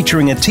and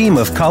featuring a team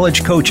of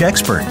college coach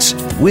experts,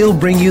 we'll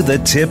bring you the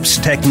tips,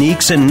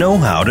 techniques, and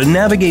know-how to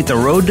navigate the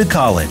road to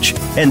college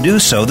and do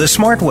so the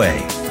smart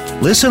way.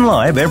 Listen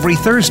live every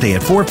Thursday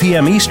at 4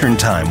 p.m. Eastern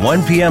Time,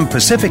 1 p.m.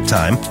 Pacific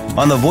Time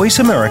on the Voice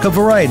America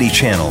Variety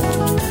Channel.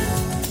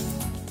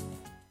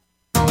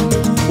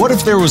 What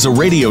if there was a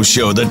radio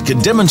show that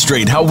could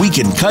demonstrate how we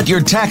can cut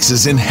your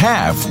taxes in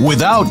half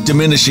without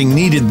diminishing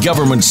needed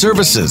government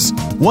services?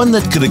 One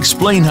that could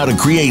explain how to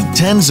create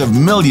tens of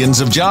millions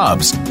of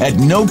jobs at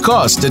no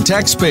cost to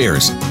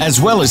taxpayers,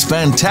 as well as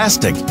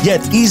fantastic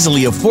yet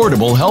easily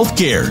affordable health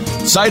care.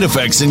 Side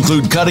effects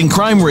include cutting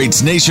crime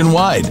rates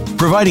nationwide,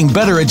 providing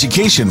better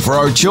education for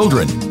our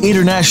children,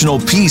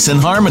 international peace and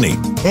harmony,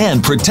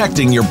 and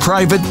protecting your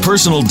private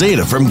personal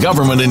data from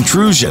government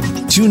intrusion.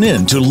 Tune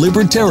in to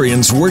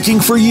Libertarians Working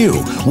for You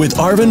with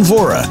Arvin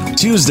Vora,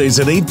 Tuesdays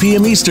at 8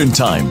 p.m. Eastern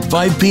Time,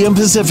 5 p.m.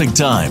 Pacific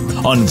Time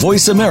on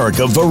Voice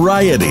America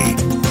Variety.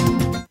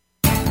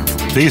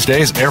 These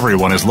days,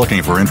 everyone is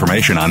looking for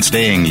information on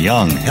staying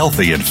young,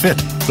 healthy, and fit.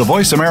 The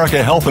Voice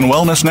America Health and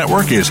Wellness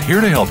Network is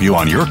here to help you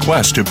on your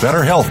quest to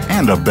better health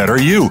and a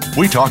better you.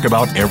 We talk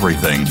about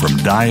everything from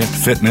diet,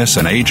 fitness,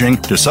 and aging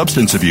to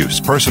substance abuse,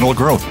 personal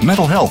growth,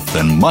 mental health,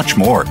 and much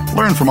more.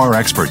 Learn from our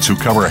experts who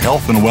cover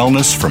health and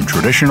wellness from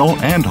traditional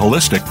and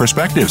holistic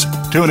perspectives.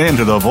 Tune in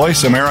to the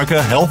Voice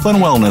America Health and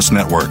Wellness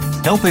Network.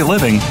 Healthy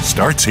living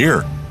starts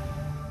here.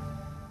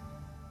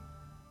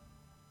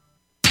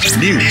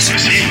 News,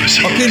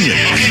 opinion,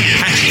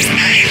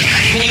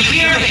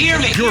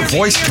 your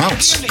voice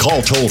counts.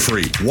 Call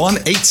toll-free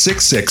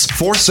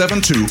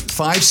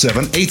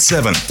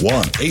 1-866-472-5787.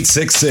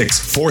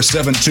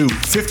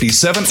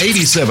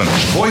 1-866-472-5787.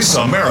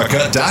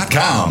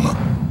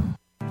 VoiceAmerica.com.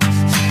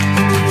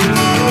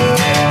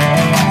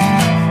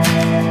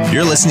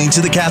 You're listening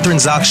to The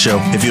Kathryn Zox Show.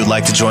 If you would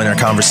like to join our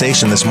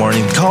conversation this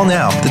morning, call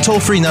now. The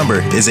toll-free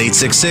number is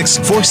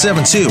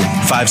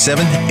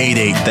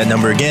 866-472-5788. That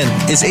number again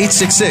is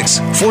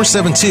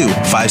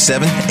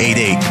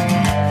 866-472-5788.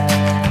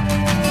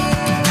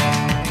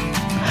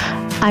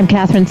 I'm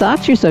Kathryn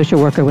Zox, your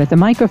social worker with a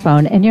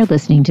microphone, and you're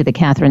listening to The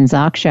Kathryn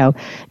Zox Show.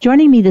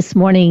 Joining me this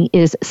morning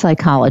is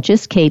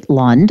psychologist Kate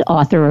Lund,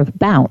 author of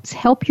Bounce,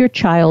 Help Your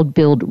Child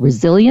Build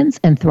Resilience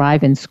and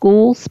Thrive in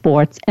School,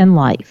 Sports, and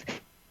Life.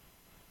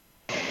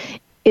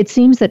 It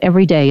seems that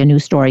every day a new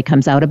story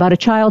comes out about a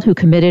child who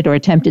committed or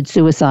attempted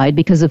suicide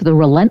because of the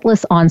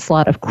relentless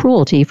onslaught of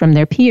cruelty from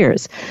their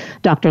peers.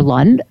 Dr.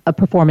 Lund, a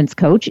performance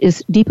coach,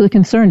 is deeply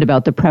concerned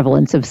about the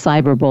prevalence of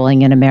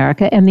cyberbullying in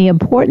America and the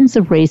importance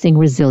of raising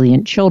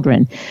resilient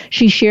children.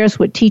 She shares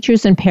what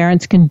teachers and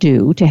parents can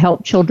do to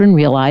help children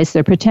realize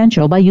their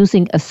potential by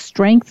using a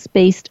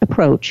strengths-based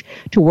approach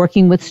to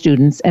working with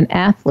students and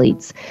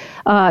athletes.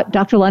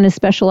 Dr. Lund has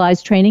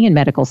specialized training in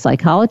medical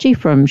psychology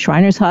from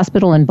Shriners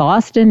Hospital in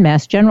Boston,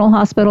 Mass General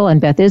Hospital, and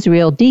Beth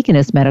Israel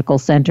Deaconess Medical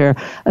Center,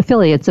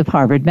 affiliates of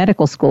Harvard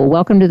Medical School.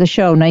 Welcome to the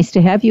show. Nice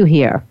to have you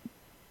here.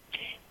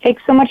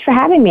 Thanks so much for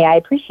having me. I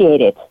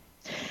appreciate it.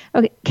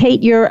 Okay,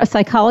 Kate, you're a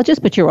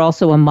psychologist, but you're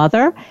also a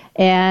mother,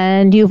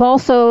 and you've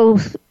also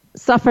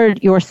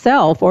suffered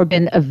yourself or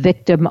been a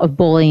victim of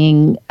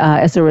bullying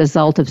as a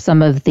result of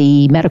some of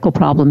the medical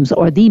problems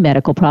or the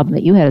medical problem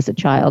that you had as a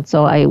child.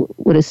 So I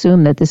would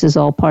assume that this is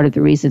all part of the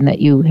reason that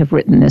you have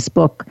written this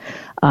book,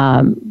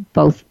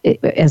 both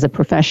as a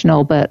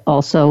professional, but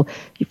also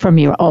from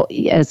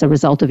as a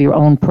result of your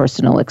own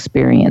personal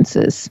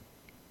experiences.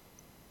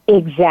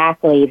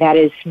 Exactly. That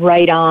is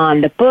right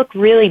on. The book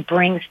really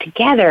brings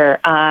together,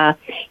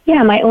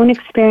 my own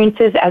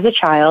experiences as a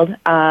child.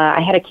 I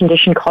had a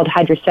condition called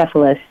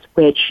hydrocephalus,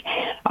 which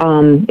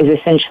is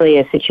essentially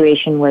a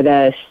situation where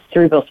the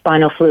cerebral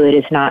spinal fluid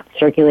is not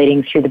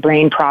circulating through the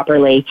brain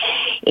properly.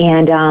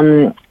 And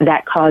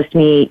that caused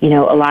me, a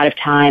lot of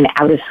time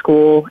out of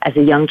school as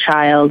a young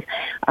child,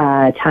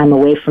 time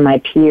away from my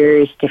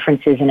peers,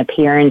 differences in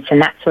appearance,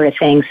 and that sort of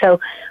thing.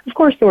 So, of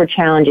course, there were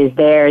challenges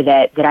there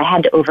that I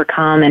had to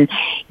overcome and,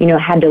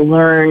 had to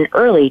learn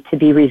early to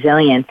be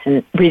resilient,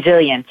 and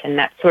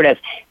that sort of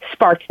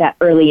sparked that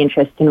early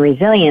interest in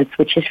resilience,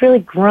 which has really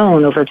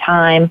grown over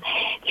time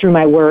through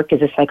my work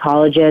as a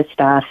psychologist,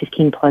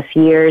 15 plus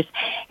years.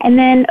 And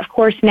then, of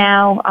course,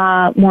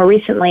 now, more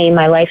recently,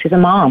 my life as a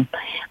mom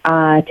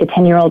to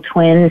 10-year-old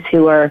twins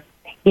who are,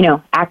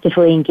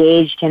 actively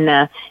engaged in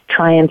the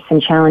triumphs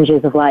and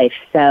challenges of life.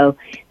 So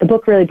the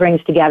book really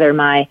brings together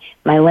my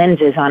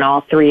lenses on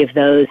all three of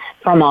those,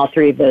 from all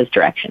three of those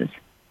directions.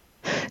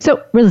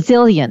 So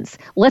resilience.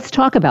 Let's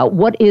talk about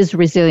what is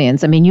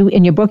resilience. I mean, you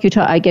in your book, you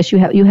have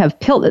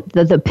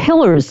the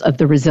pillars of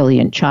the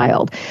resilient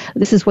child.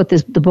 This is what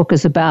the book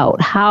is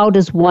about. How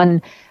does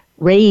one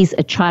raise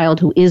a child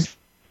who is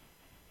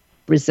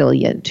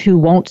resilient, who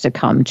won't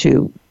succumb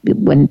to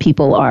when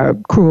people are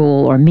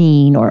cruel or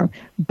mean or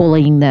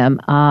bullying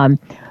them?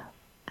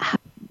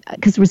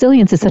 Because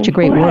resilience is such a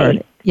great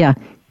word. Yeah.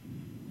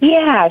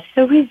 Yeah,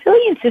 so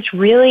resilience is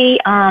really,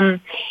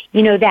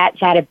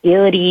 that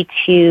ability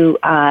to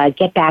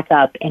get back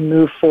up and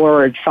move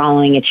forward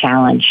following a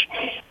challenge.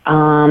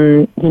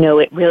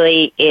 It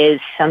really is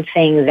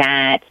something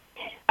that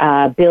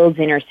builds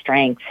inner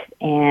strength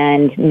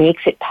and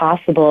makes it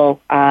possible,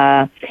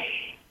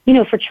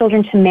 for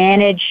children to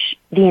manage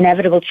the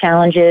inevitable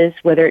challenges,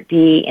 whether it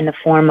be in the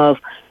form of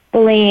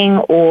bullying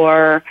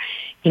or,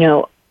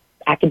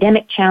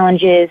 academic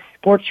challenges,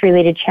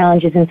 sports-related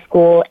challenges in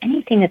school,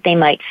 anything that they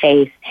might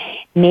face,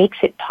 makes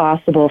it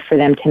possible for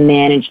them to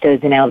manage those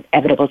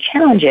inevitable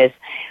challenges.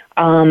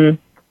 And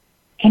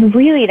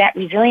really, that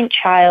resilient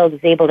child is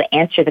able to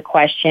answer the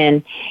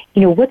question,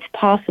 what's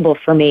possible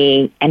for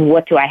me and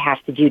what do I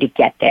have to do to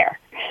get there?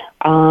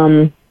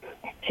 So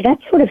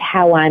that's sort of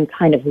how I'm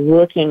kind of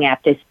looking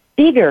at this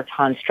bigger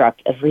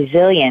construct of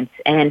resilience.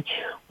 And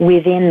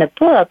within the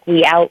book,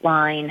 we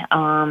outline,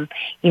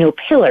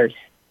 pillars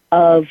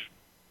of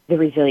the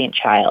resilient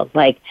child.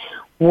 Like,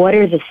 what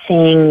are the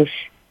things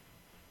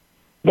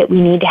that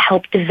we need to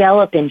help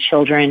develop in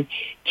children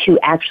to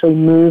actually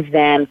move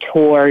them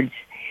towards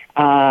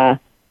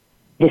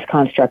this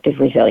construct of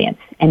resilience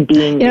and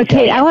being resilient.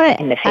 Kate,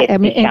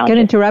 I'm going to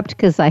interrupt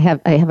because I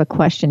have a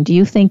question. Do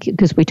you think,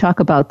 because we talk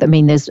about,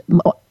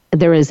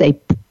 there is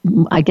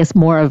I guess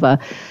more of a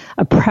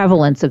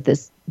prevalence of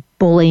this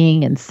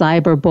bullying and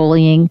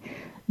cyberbullying.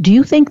 Do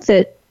you think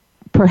that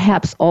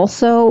perhaps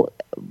also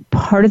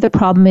part of the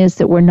problem is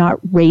that we're not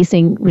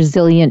raising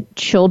resilient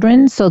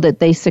children so that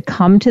they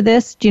succumb to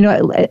this? Do you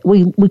know,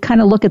 we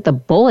kind of look at the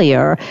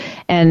bullier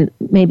and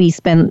maybe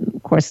spend,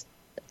 of course,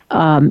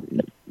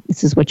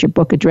 this is what your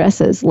book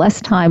addresses, less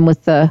time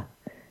with the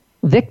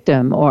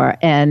victim,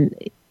 and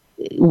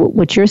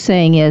what you're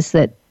saying is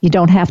that you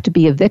don't have to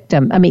be a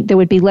victim. I mean, there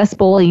would be less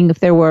bullying if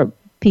there were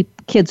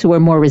kids who were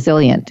more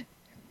resilient.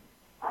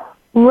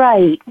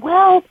 Right.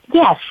 Well,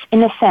 yes,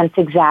 in a sense,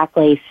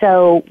 exactly.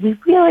 So we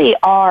really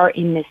are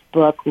in this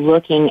book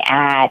looking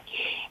at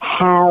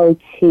how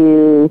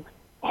to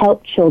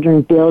help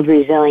children build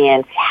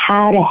resilience,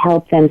 how to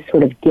help them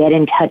sort of get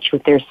in touch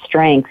with their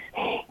strengths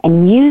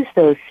and use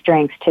those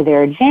strengths to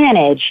their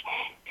advantage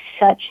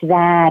such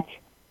that,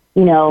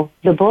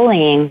 the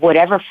bullying,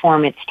 whatever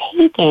form it's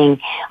taking,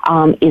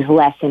 is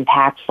less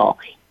impactful.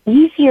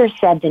 Easier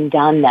said than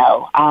done,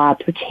 though,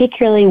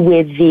 particularly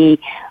with the,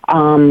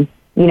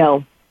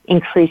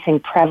 increasing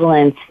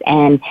prevalence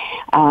and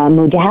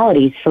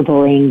modalities for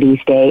bullying these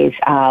days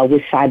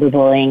with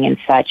cyberbullying and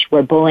such,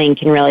 where bullying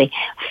can really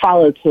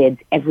follow kids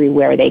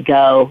everywhere they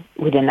go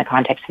within the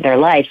context of their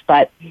life.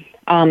 But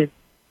the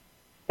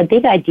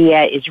big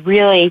idea is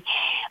really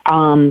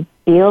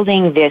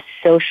building this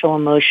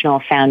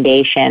social-emotional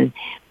foundation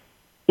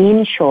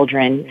in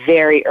children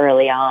very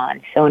early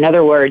on. So in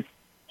other words,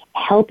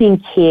 helping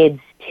kids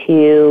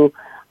to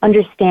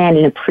understand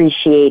and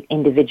appreciate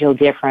individual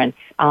difference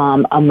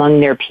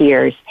among their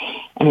peers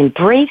and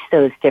embrace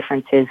those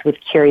differences with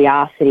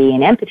curiosity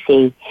and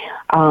empathy.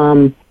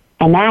 And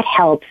that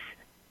helps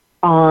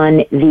on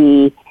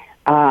the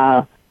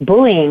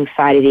bullying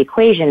side of the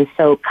equation.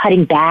 So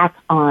cutting back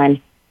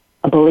on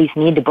a bully's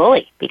need to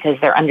bully because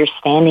they're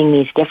understanding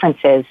these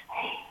differences.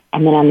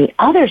 And then on the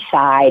other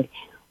side,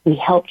 we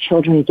help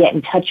children get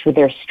in touch with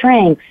their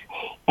strengths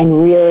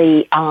and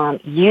really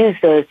use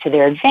those to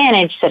their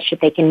advantage such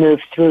that they can move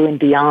through and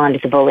beyond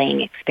the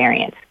bullying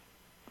experience.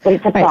 But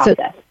it's a process.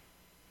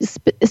 So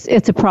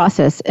it's a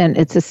process, and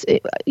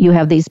you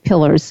have these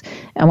pillars.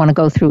 I want to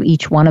go through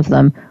each one of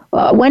them.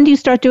 When do you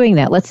start doing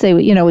that? Let's say,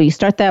 you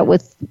start that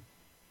with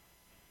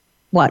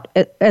what?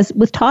 As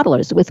with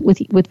toddlers,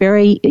 with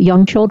very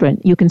young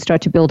children, you can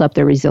start to build up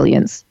their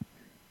resilience.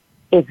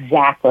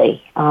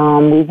 Exactly.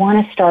 We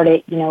want to start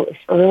it, as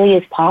early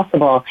as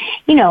possible,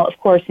 of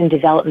course, in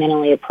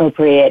developmentally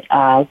appropriate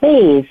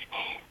ways,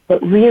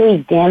 but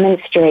really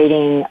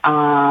demonstrating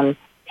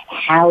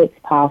how it's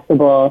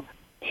possible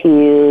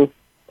to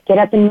get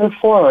up and move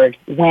forward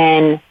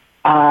when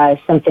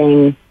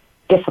something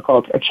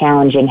difficult or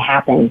challenging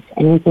happens.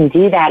 And we can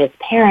do that as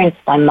parents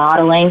by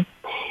modeling,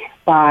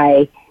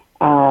 by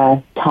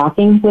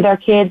talking with our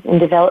kids in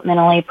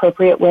developmentally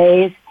appropriate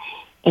ways,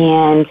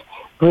 and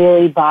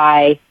really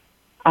by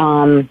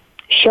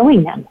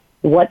showing them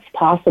what's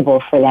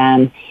possible for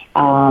them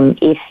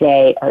if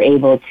they are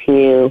able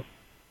to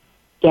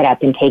get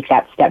up and take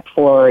that step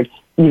forward,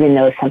 even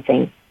though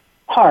something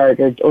hard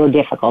or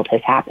difficult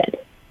has happened.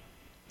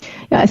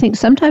 Yeah, I think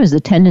sometimes the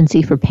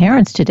tendency for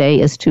parents today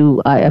is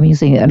to, I'm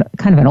using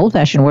kind of an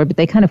old-fashioned word, but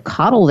they kind of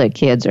coddle their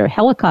kids, or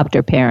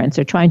helicopter parents,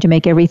 or trying to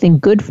make everything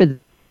good for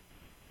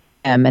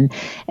them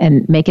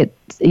and make it,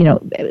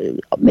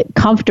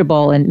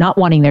 comfortable, and not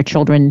wanting their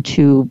children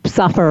to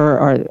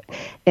suffer,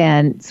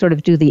 and sort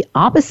of do the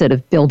opposite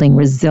of building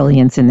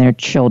resilience in their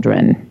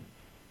children.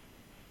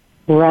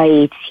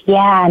 Right.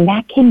 Yeah, and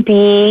that can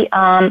be,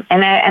 and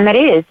that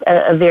is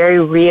a very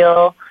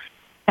real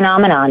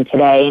phenomenon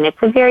today, and it's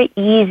a very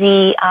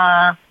easy,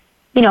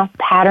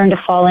 pattern to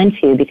fall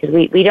into because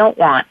we don't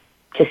want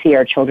to see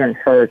our children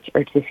hurt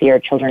or to see our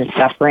children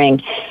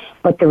suffering.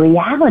 But the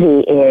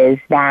reality is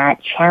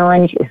that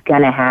challenge is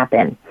going to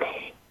happen.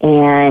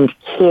 And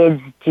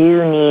kids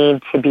do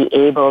need to be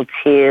able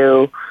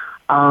to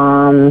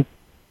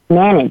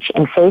manage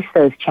and face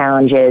those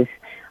challenges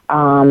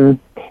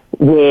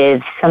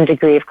with some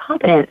degree of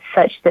competence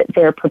such that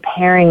they're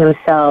preparing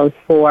themselves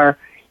for,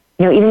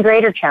 even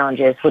greater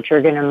challenges which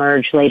are going to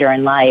emerge later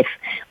in life.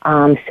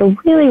 So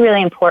really,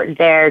 really important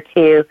there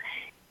to,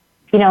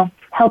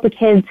 help a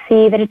kid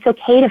see that it's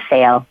okay to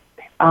fail.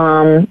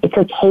 It's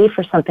okay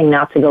for something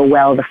not to go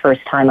well the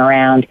first time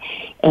around,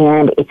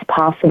 and it's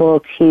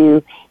possible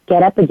to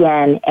get up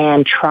again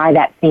and try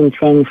that same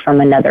thing from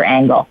another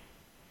angle.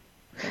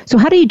 So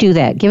how do you do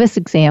that? Give us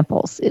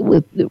examples,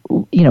 with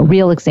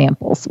real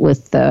examples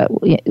with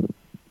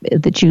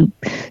that you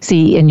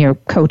see in your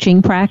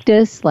coaching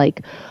practice.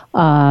 Like,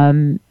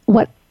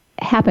 what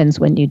happens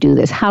when you do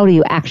this? How do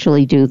you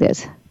actually do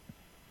this?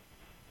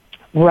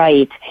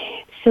 Right.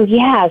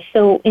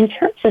 So in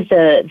terms of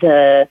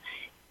the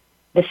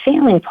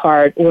failing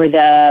part, or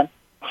the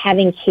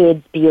having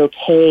kids be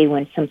okay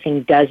when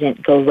something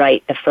doesn't go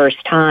right the first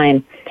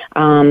time,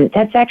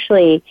 that's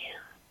actually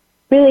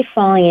really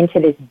falling into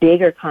this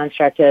bigger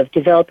construct of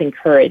developing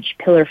courage,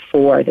 pillar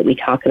 4 that we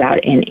talk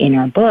about in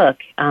our book.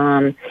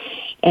 And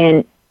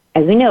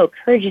as we know,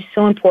 courage is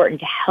so important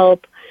to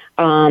help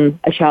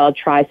a child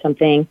try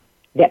something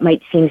that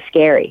might seem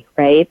scary,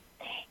 right?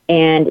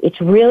 And it's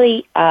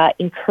really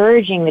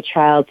encouraging the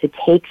child to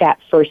take that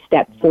first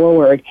step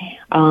forward,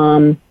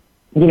 out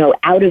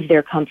of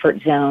their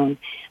comfort zone,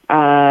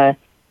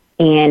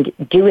 and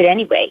do it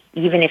anyway,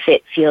 even if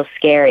it feels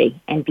scary,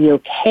 and be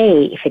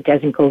okay if it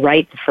doesn't go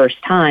right the first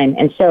time.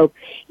 And so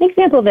an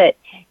example that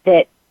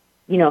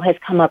has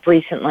come up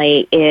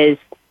recently is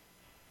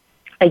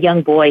a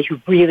young boy who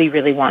really,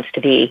 really wants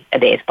to be a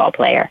baseball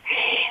player,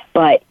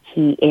 but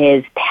he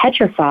is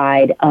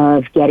petrified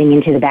of getting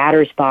into the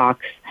batter's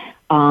box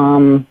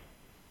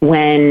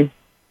when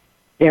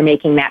they're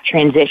making that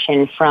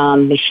transition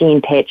from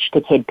machine pitch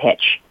to kid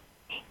pitch.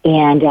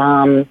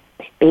 And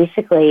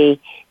basically,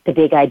 the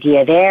big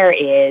idea there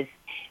is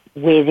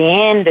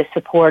within the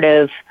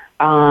supportive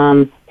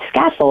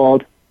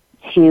scaffold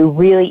to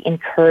really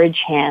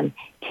encourage him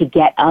to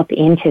get up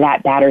into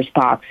that batter's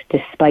box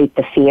despite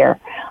the fear,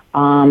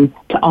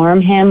 to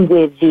arm him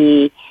with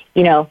the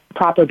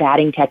proper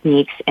batting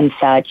techniques and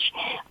such,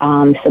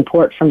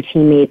 support from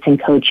teammates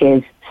and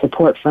coaches,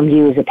 support from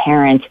you as a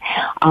parent,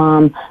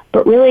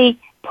 but really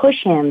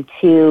push him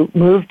to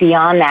move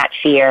beyond that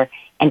fear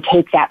and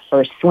take that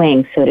first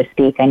swing, so to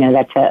speak. I know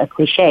that's a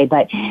cliche,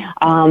 but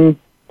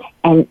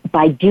and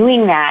by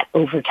doing that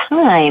over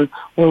time,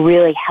 we're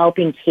really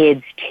helping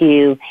kids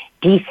to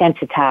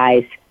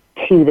desensitize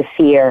to the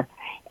fear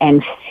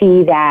and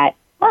see that,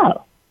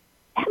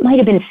 that might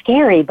have been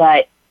scary,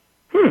 but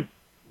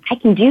I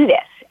can do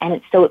this.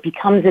 And so it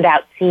becomes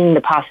about seeing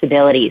the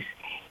possibilities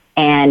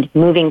and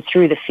moving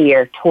through the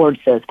fear towards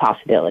those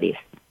possibilities.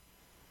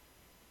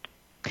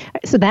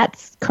 So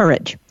that's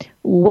courage.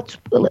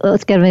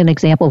 Let's give an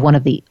example of one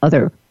of the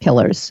other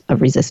pillars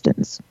of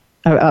resilience.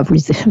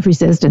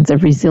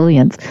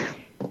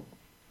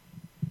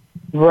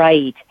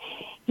 Right.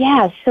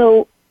 Yeah,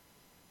 so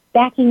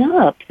backing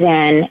up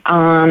then,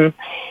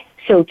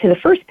 so to the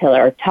first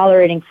pillar,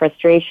 tolerating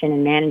frustration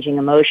and managing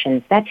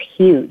emotions, that's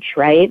huge,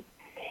 right?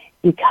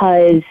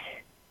 Because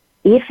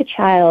if a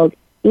child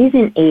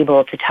isn't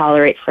able to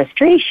tolerate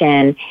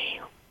frustration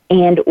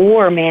and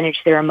or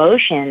manage their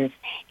emotions,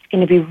 it's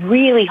going to be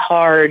really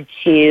hard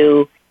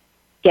to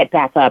get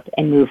back up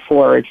and move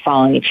forward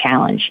following a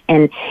challenge.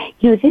 And,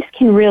 this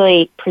can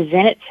really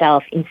present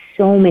itself in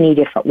so many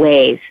different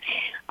ways.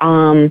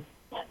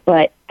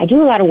 But I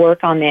do a lot of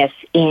work on this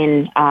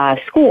in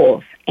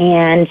schools.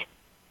 And,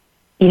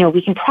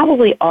 we can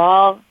probably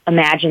all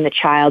imagine the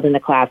child in the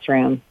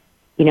classroom.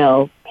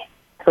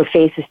 Her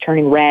face is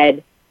turning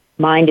red,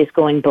 mind is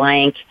going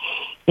blank,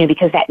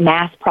 because that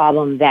math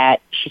problem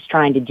that she's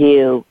trying to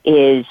do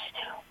is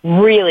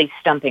really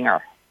stumping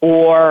her.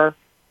 Or,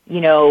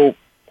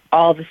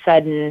 all of a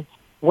sudden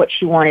what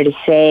she wanted to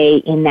say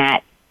in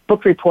that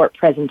book report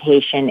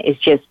presentation is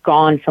just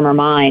gone from her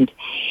mind.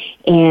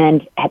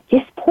 And at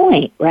this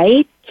point,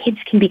 right, kids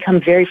can become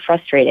very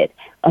frustrated.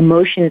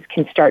 Emotions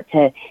can start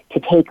to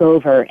take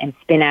over and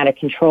spin out of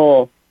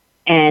control.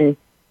 And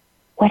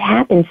what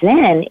happens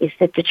then is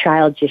that the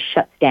child just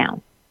shuts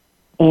down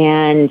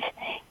and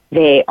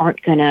they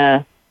aren't going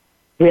to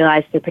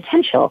realize their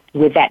potential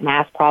with that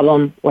math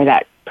problem or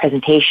that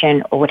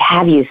presentation or what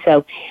have you.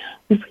 So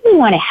we really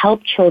want to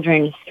help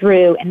children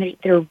through, and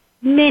there are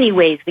many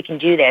ways we can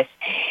do this,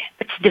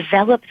 but to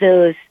develop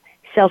those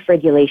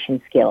self-regulation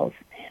skills,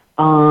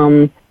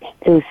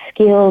 those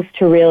skills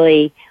to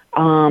really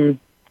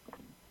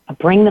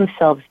bring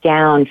themselves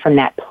down from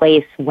that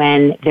place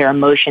when their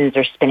emotions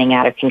are spinning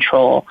out of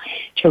control,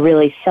 to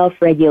really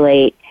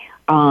self-regulate,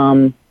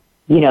 their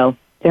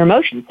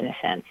emotions in a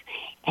sense.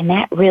 And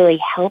that really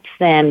helps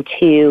them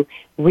to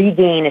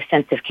regain a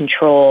sense of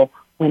control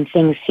when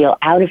things feel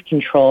out of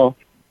control.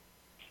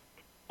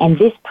 And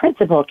this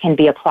principle can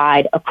be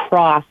applied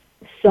across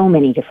so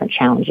many different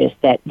challenges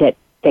that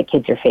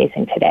kids are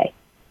facing today.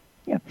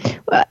 Yeah.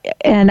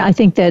 And I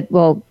think that,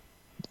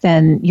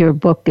 then your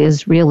book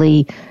is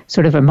really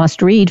sort of a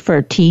must-read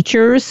for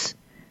teachers,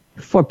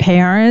 for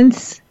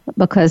parents,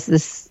 because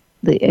this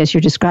as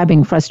you're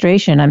describing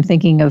frustration, I'm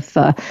thinking of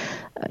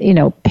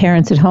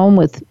parents at home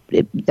with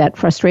that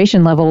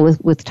frustration level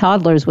with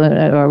toddlers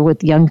or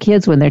with young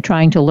kids when they're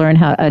trying to learn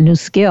a new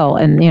skill,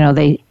 and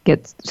they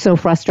get so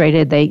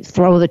frustrated they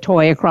throw the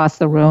toy across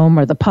the room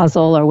or the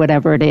puzzle or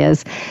whatever it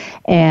is,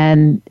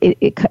 and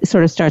it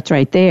sort of starts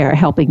right there,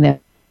 helping them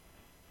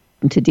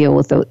to deal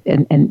with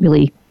and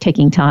really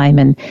taking time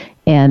and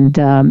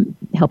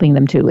helping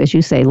them to, as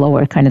you say,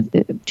 lower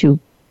to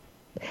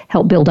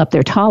help build up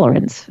their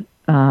tolerance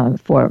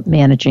for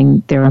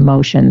managing their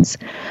emotions.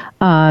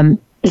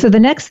 So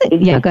the next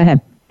thing, yeah, go ahead.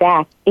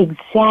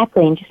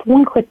 Exactly. And just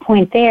one quick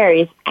point there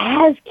is,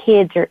 as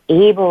kids are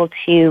able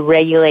to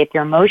regulate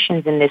their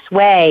emotions in this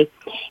way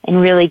and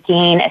really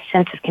gain a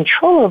sense of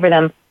control over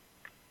them,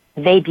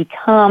 they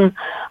become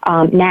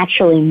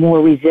naturally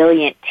more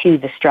resilient to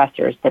the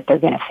stressors that they're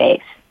going to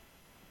face.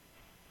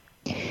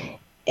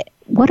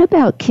 What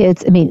about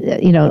kids? I mean,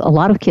 a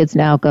lot of kids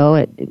now go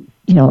at,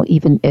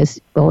 even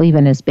as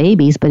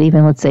babies, but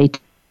even let's say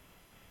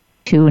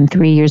 2 and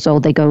 3 years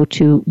old, they go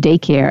to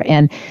daycare,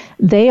 and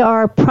they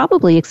are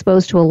probably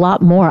exposed to a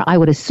lot more, I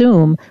would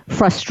assume,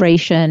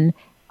 frustration,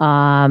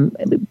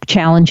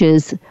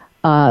 challenges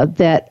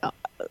that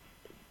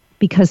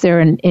because they're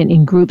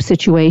in group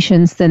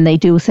situations than they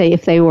do, say,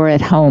 if they were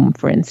at home,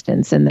 for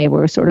instance, and they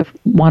were sort of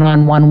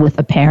one-on-one with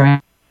a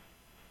parent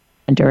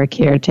or a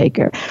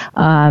caretaker.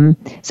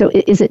 So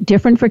is it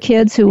different for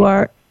kids who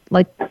are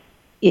like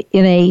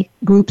in a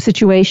group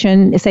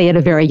situation, say at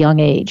a very young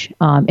age,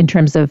 in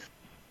terms of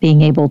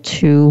being able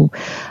to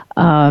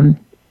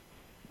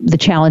the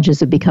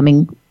challenges of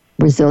becoming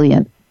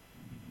resilient?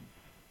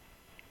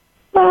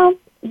 Well,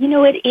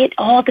 it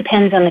all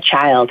depends on the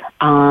child,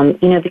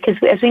 because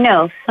as we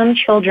know, some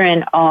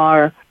children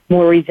are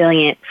more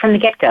resilient from the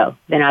get-go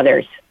than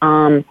others.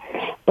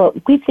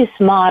 But with this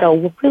model,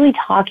 we're really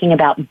talking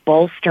about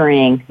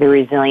bolstering the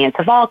resilience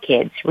of all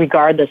kids,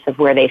 regardless of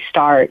where they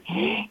start.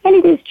 And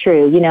it is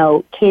true,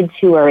 kids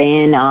who are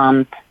in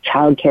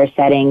child care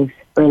settings,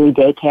 early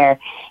daycare,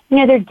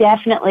 they're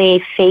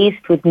definitely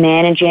faced with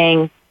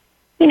managing,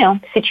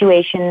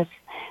 situations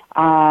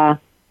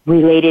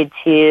related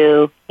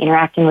to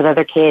interacting with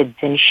other kids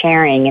and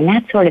sharing and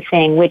that sort of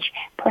thing, which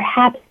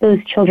perhaps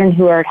those children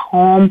who are at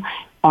home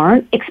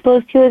aren't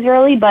exposed to as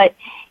early. But,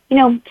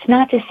 it's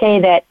not to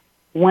say that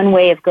one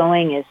way of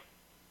going is,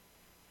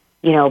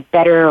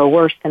 better or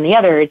worse than the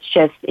other. It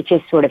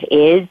just sort of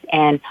is.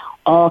 And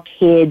all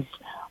kids,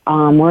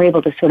 we're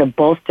able to sort of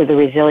bolster the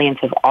resilience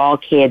of all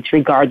kids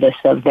regardless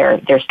of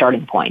their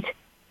starting point.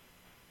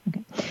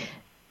 Okay.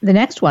 The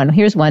next one,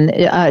 here's one.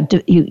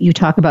 You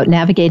talk about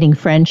navigating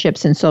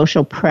friendships and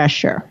social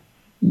pressure.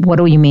 What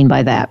do you mean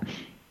by that?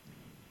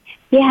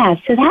 Yeah,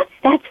 so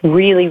that's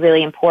really,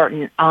 really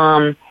important.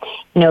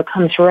 It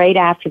comes right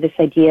after this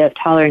idea of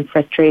tolerating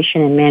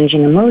frustration and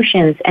managing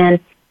emotions. And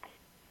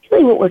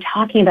really what we're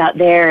talking about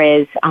there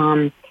is,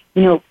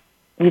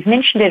 we've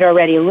mentioned it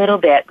already a little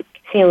bit, but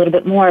say a little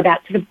bit more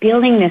about sort of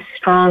building this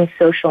strong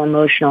social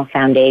emotional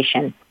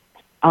foundation.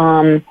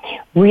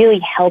 Really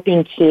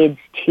helping kids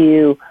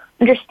to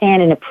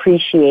understand and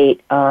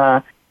appreciate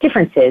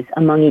differences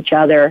among each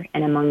other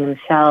and among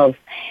themselves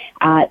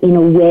in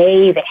a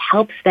way that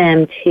helps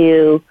them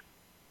to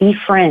be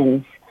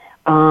friends,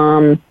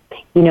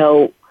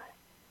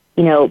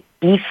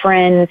 be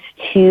friends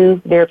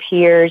to their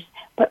peers,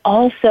 but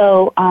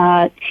also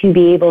to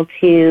be able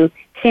to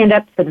stand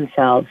up for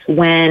themselves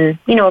when,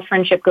 a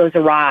friendship goes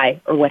awry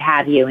or what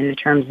have you, in the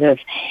terms of,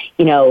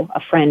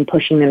 a friend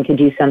pushing them to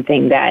do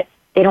something that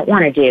they don't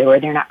want to do or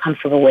they're not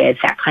comfortable with,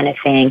 that kind of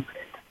thing.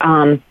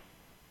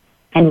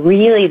 And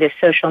really the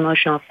social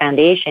emotional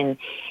foundation,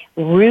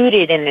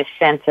 rooted in this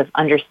sense of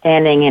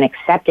understanding and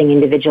accepting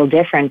individual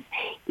difference,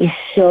 is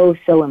so,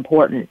 so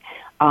important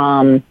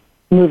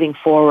moving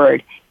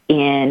forward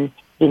in,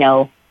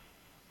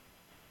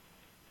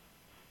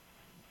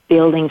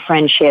 building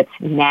friendships,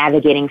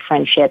 navigating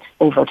friendships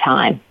over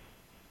time.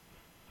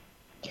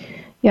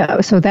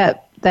 Yeah, so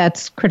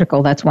that's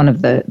critical. That's one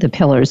of the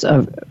pillars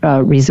of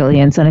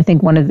resilience. And I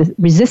think one of the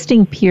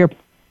resisting peer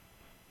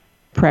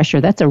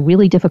pressure, that's a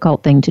really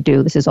difficult thing to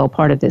do. This is all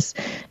part of this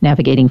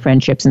navigating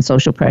friendships and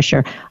social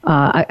pressure.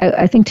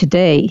 I think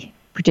today,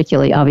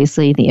 particularly,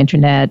 obviously, the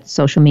internet,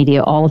 social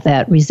media, all of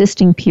that,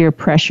 resisting peer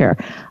pressure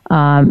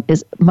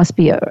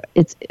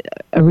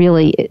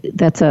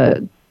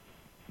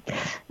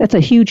that's a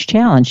huge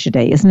challenge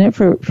today, isn't it,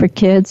 for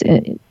kids?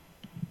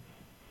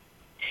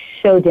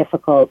 So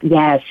difficult,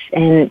 yes.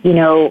 And,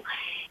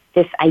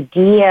 this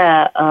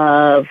idea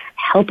of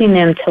helping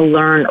them to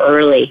learn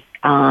early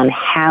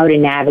how to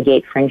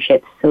navigate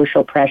friendships,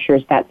 social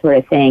pressures, that sort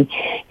of thing,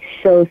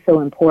 so, so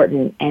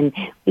important. And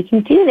we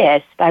can do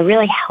this by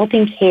really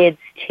helping kids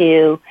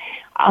to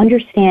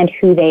understand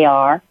who they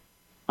are,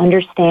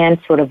 understand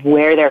sort of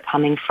where they're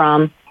coming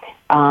from,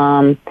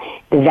 the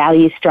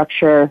value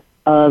structure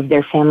of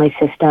their family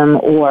system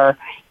or,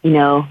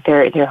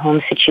 their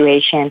home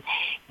situation.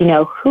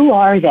 Who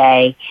are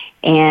they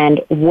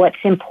and what's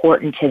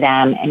important to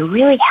them, and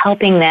really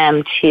helping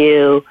them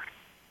to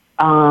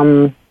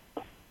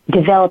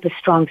develop a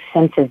strong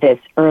sense of this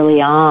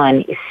early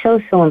on is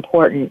so, so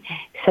important,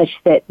 such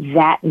that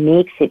that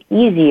makes it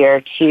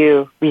easier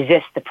to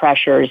resist the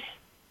pressures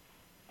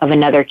of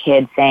another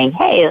kid saying,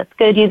 hey, let's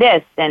go do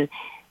this. And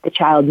the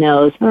child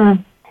knows, it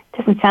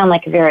doesn't sound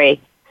like a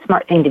very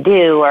smart thing to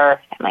do,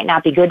 or it might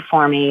not be good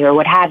for me, or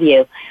what have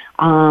you.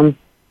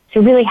 So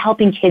really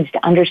helping kids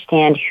to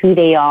understand who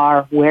they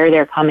are, where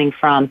they're coming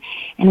from,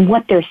 and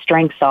what their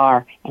strengths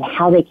are, and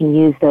how they can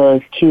use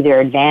those to their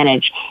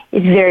advantage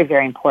is very,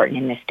 very important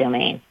in this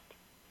domain.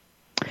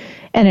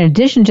 And in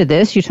addition to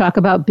this, you talk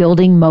about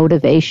building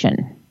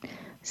motivation.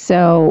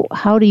 So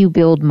how do you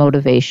build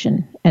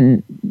motivation?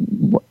 And,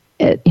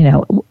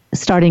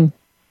 starting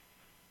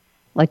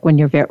like when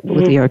you're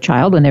with your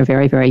child, when they're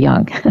very, very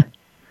young.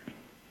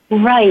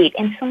 Right.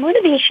 And so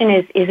motivation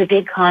is a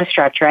big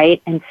construct,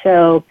 right? And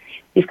so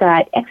we've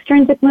got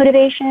extrinsic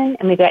motivation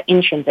and we've got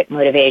intrinsic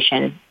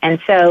motivation. And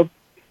so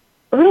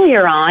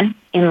earlier on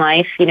in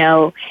life,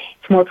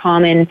 it's more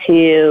common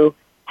to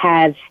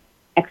have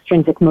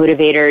extrinsic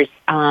motivators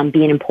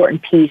be an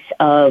important piece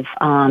of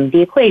the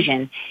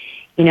equation.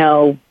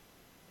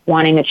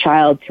 Wanting a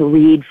child to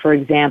read, for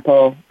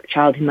example, a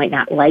child who might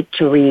not like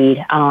to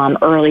read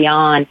early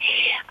on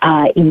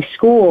in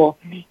school,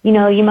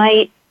 you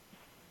might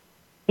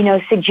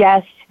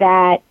suggest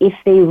that if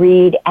they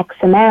read X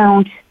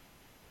amount,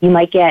 you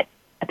might get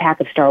a pack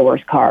of Star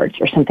Wars cards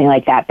or something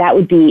like that. That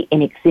would be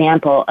an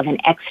example of an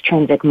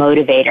extrinsic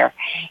motivator.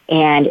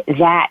 And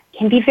that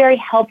can be very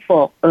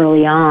helpful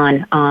early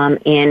on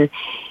in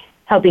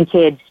helping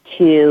kids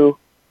to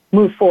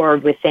move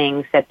forward with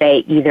things that they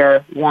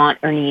either want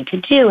or need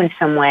to do in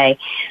some way.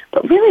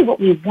 But really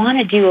what we want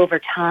to do over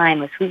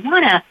time is we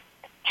want to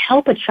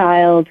help a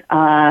child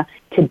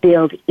to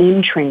build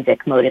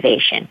intrinsic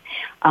motivation,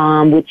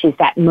 which is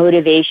that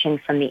motivation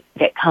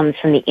that comes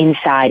from the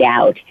inside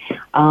out,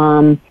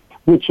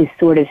 which is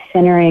sort of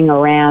centering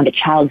around a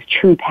child's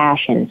true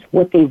passions,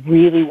 what they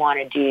really want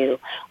to do,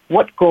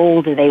 what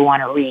goal do they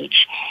want to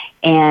reach.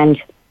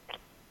 And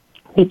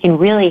we can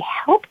really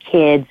help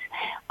kids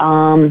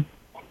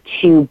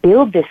to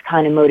build this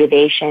kind of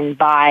motivation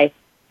by,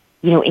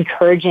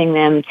 encouraging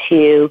them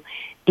to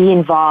be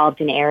involved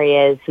in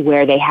areas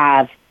where they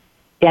have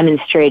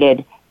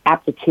demonstrated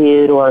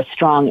aptitude or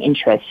strong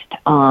interest,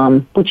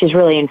 which is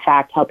really, in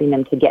fact, helping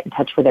them to get in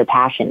touch with their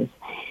passions.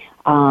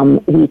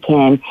 We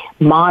can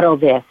model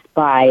this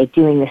by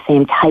doing the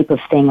same type of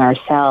thing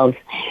ourselves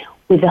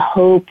with the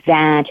hope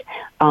that,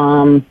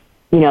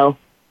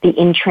 the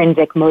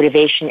intrinsic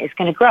motivation is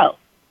going to grow.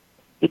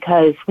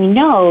 Because we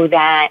know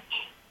that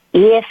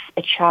if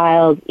a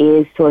child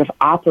is sort of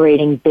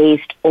operating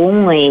based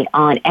only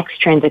on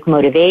extrinsic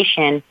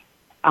motivation,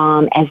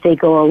 as they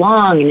go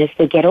along and as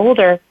they get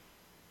older,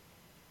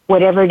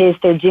 whatever it is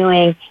they're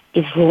doing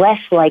is less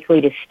likely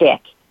to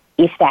stick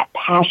if that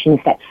passion,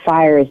 if that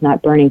fire is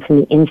not burning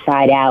from the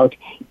inside out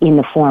in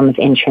the form of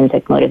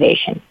intrinsic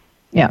motivation.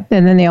 Yeah,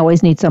 and then they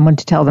always need someone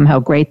to tell them how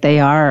great they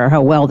are or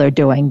how well they're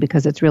doing,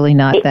 because it's really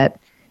not that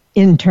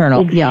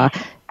internal.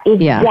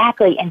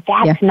 Exactly, and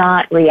that's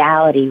not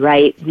reality,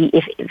 right?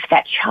 If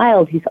that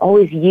child who's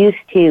always used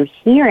to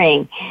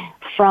hearing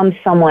from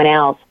someone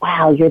else,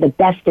 wow, you're the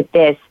best at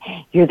this,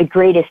 you're the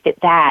greatest at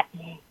that,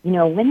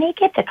 when they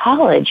get to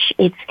college,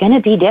 it's going to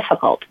be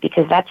difficult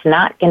because that's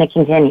not going to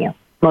continue,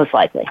 most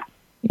likely.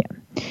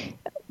 Yeah.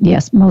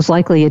 Yes, most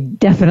likely it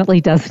definitely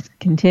does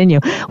continue.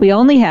 We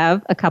only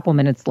have a couple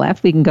minutes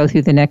left. We can go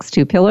through the next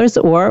two pillars,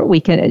 or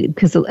we can,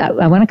 because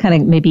I want to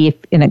kind of maybe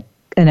in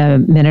a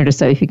minute or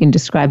so, if you can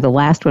describe the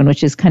last one,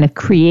 which is kind of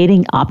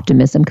creating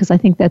optimism, because I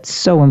think that's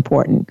so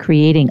important,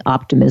 creating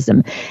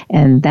optimism.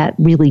 And that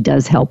really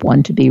does help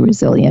one to be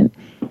resilient.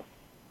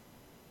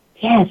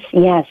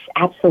 Yes,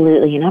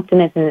 absolutely. And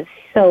optimism is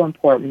so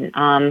important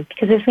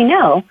because as we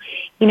know,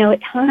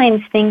 at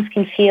times things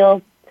can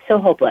feel so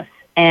hopeless.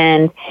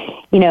 And,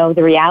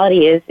 the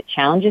reality is that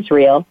challenge is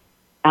real.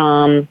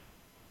 And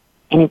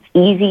it's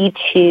easy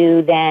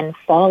to then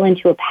fall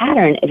into a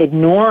pattern of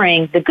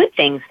ignoring the good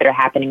things that are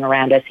happening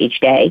around us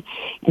each day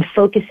and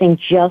focusing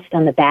just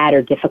on the bad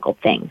or difficult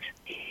things.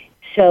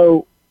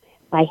 So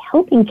by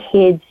helping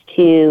kids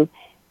to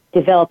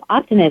develop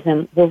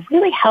optimism, we're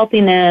really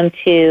helping them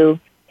to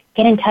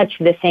get in touch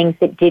with the things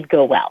that did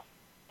go well,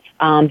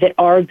 that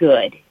are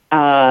good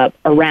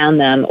around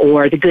them,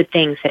 or the good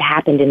things that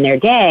happened in their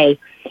day.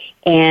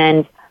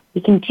 And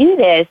we can do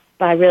this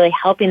by really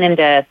helping them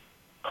to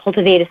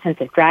cultivate a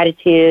sense of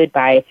gratitude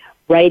by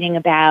writing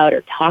about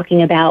or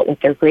talking about what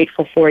they're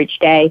grateful for each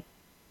day.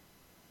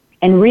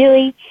 And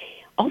really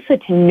also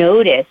to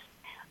notice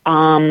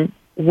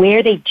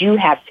where they do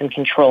have some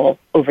control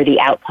over the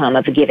outcome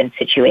of a given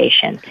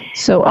situation.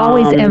 So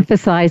always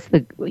emphasize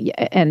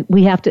and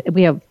we have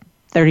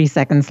 30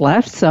 seconds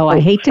left, so I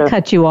hate to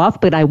cut you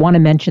off, but I want to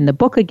mention the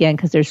book again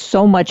because there's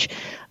so much,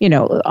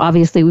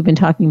 obviously we've been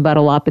talking about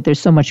a lot, but there's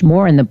so much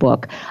more in the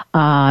book.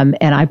 And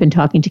I've been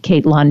talking to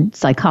Kate Lund,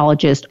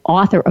 psychologist,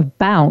 author of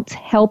Bounce,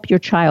 Help Your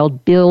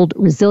Child Build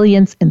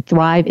Resilience and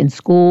Thrive in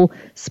School,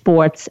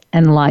 Sports,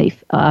 and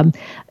Life.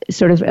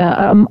 sort of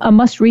a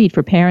must-read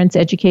for parents,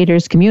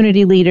 educators,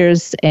 community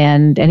leaders,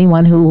 and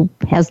anyone who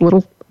has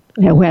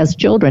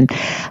children.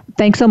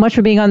 Thanks so much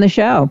for being on the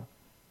show.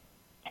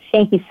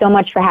 Thank you so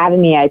much for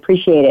having me. I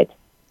appreciate it.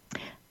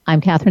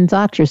 I'm Kathryn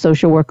Zox, your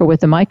social worker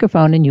with a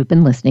microphone, and you've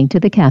been listening to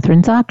The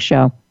Kathryn Zox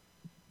Show.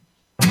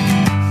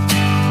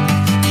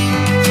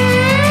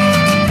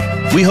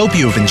 We hope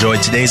you have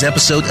enjoyed today's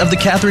episode of The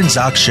Kathryn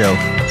Zox Show.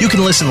 You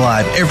can listen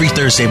live every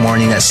Thursday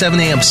morning at 7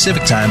 a.m.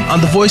 Pacific Time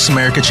on the Voice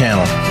America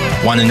channel.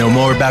 Want to know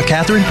more about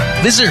Kathryn?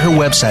 Visit her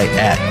website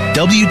at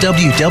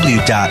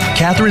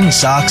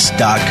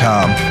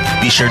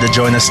www.kathrynzox.com. Be sure to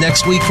join us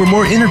next week for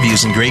more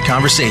interviews and great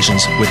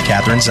conversations with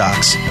Kathryn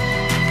Zox.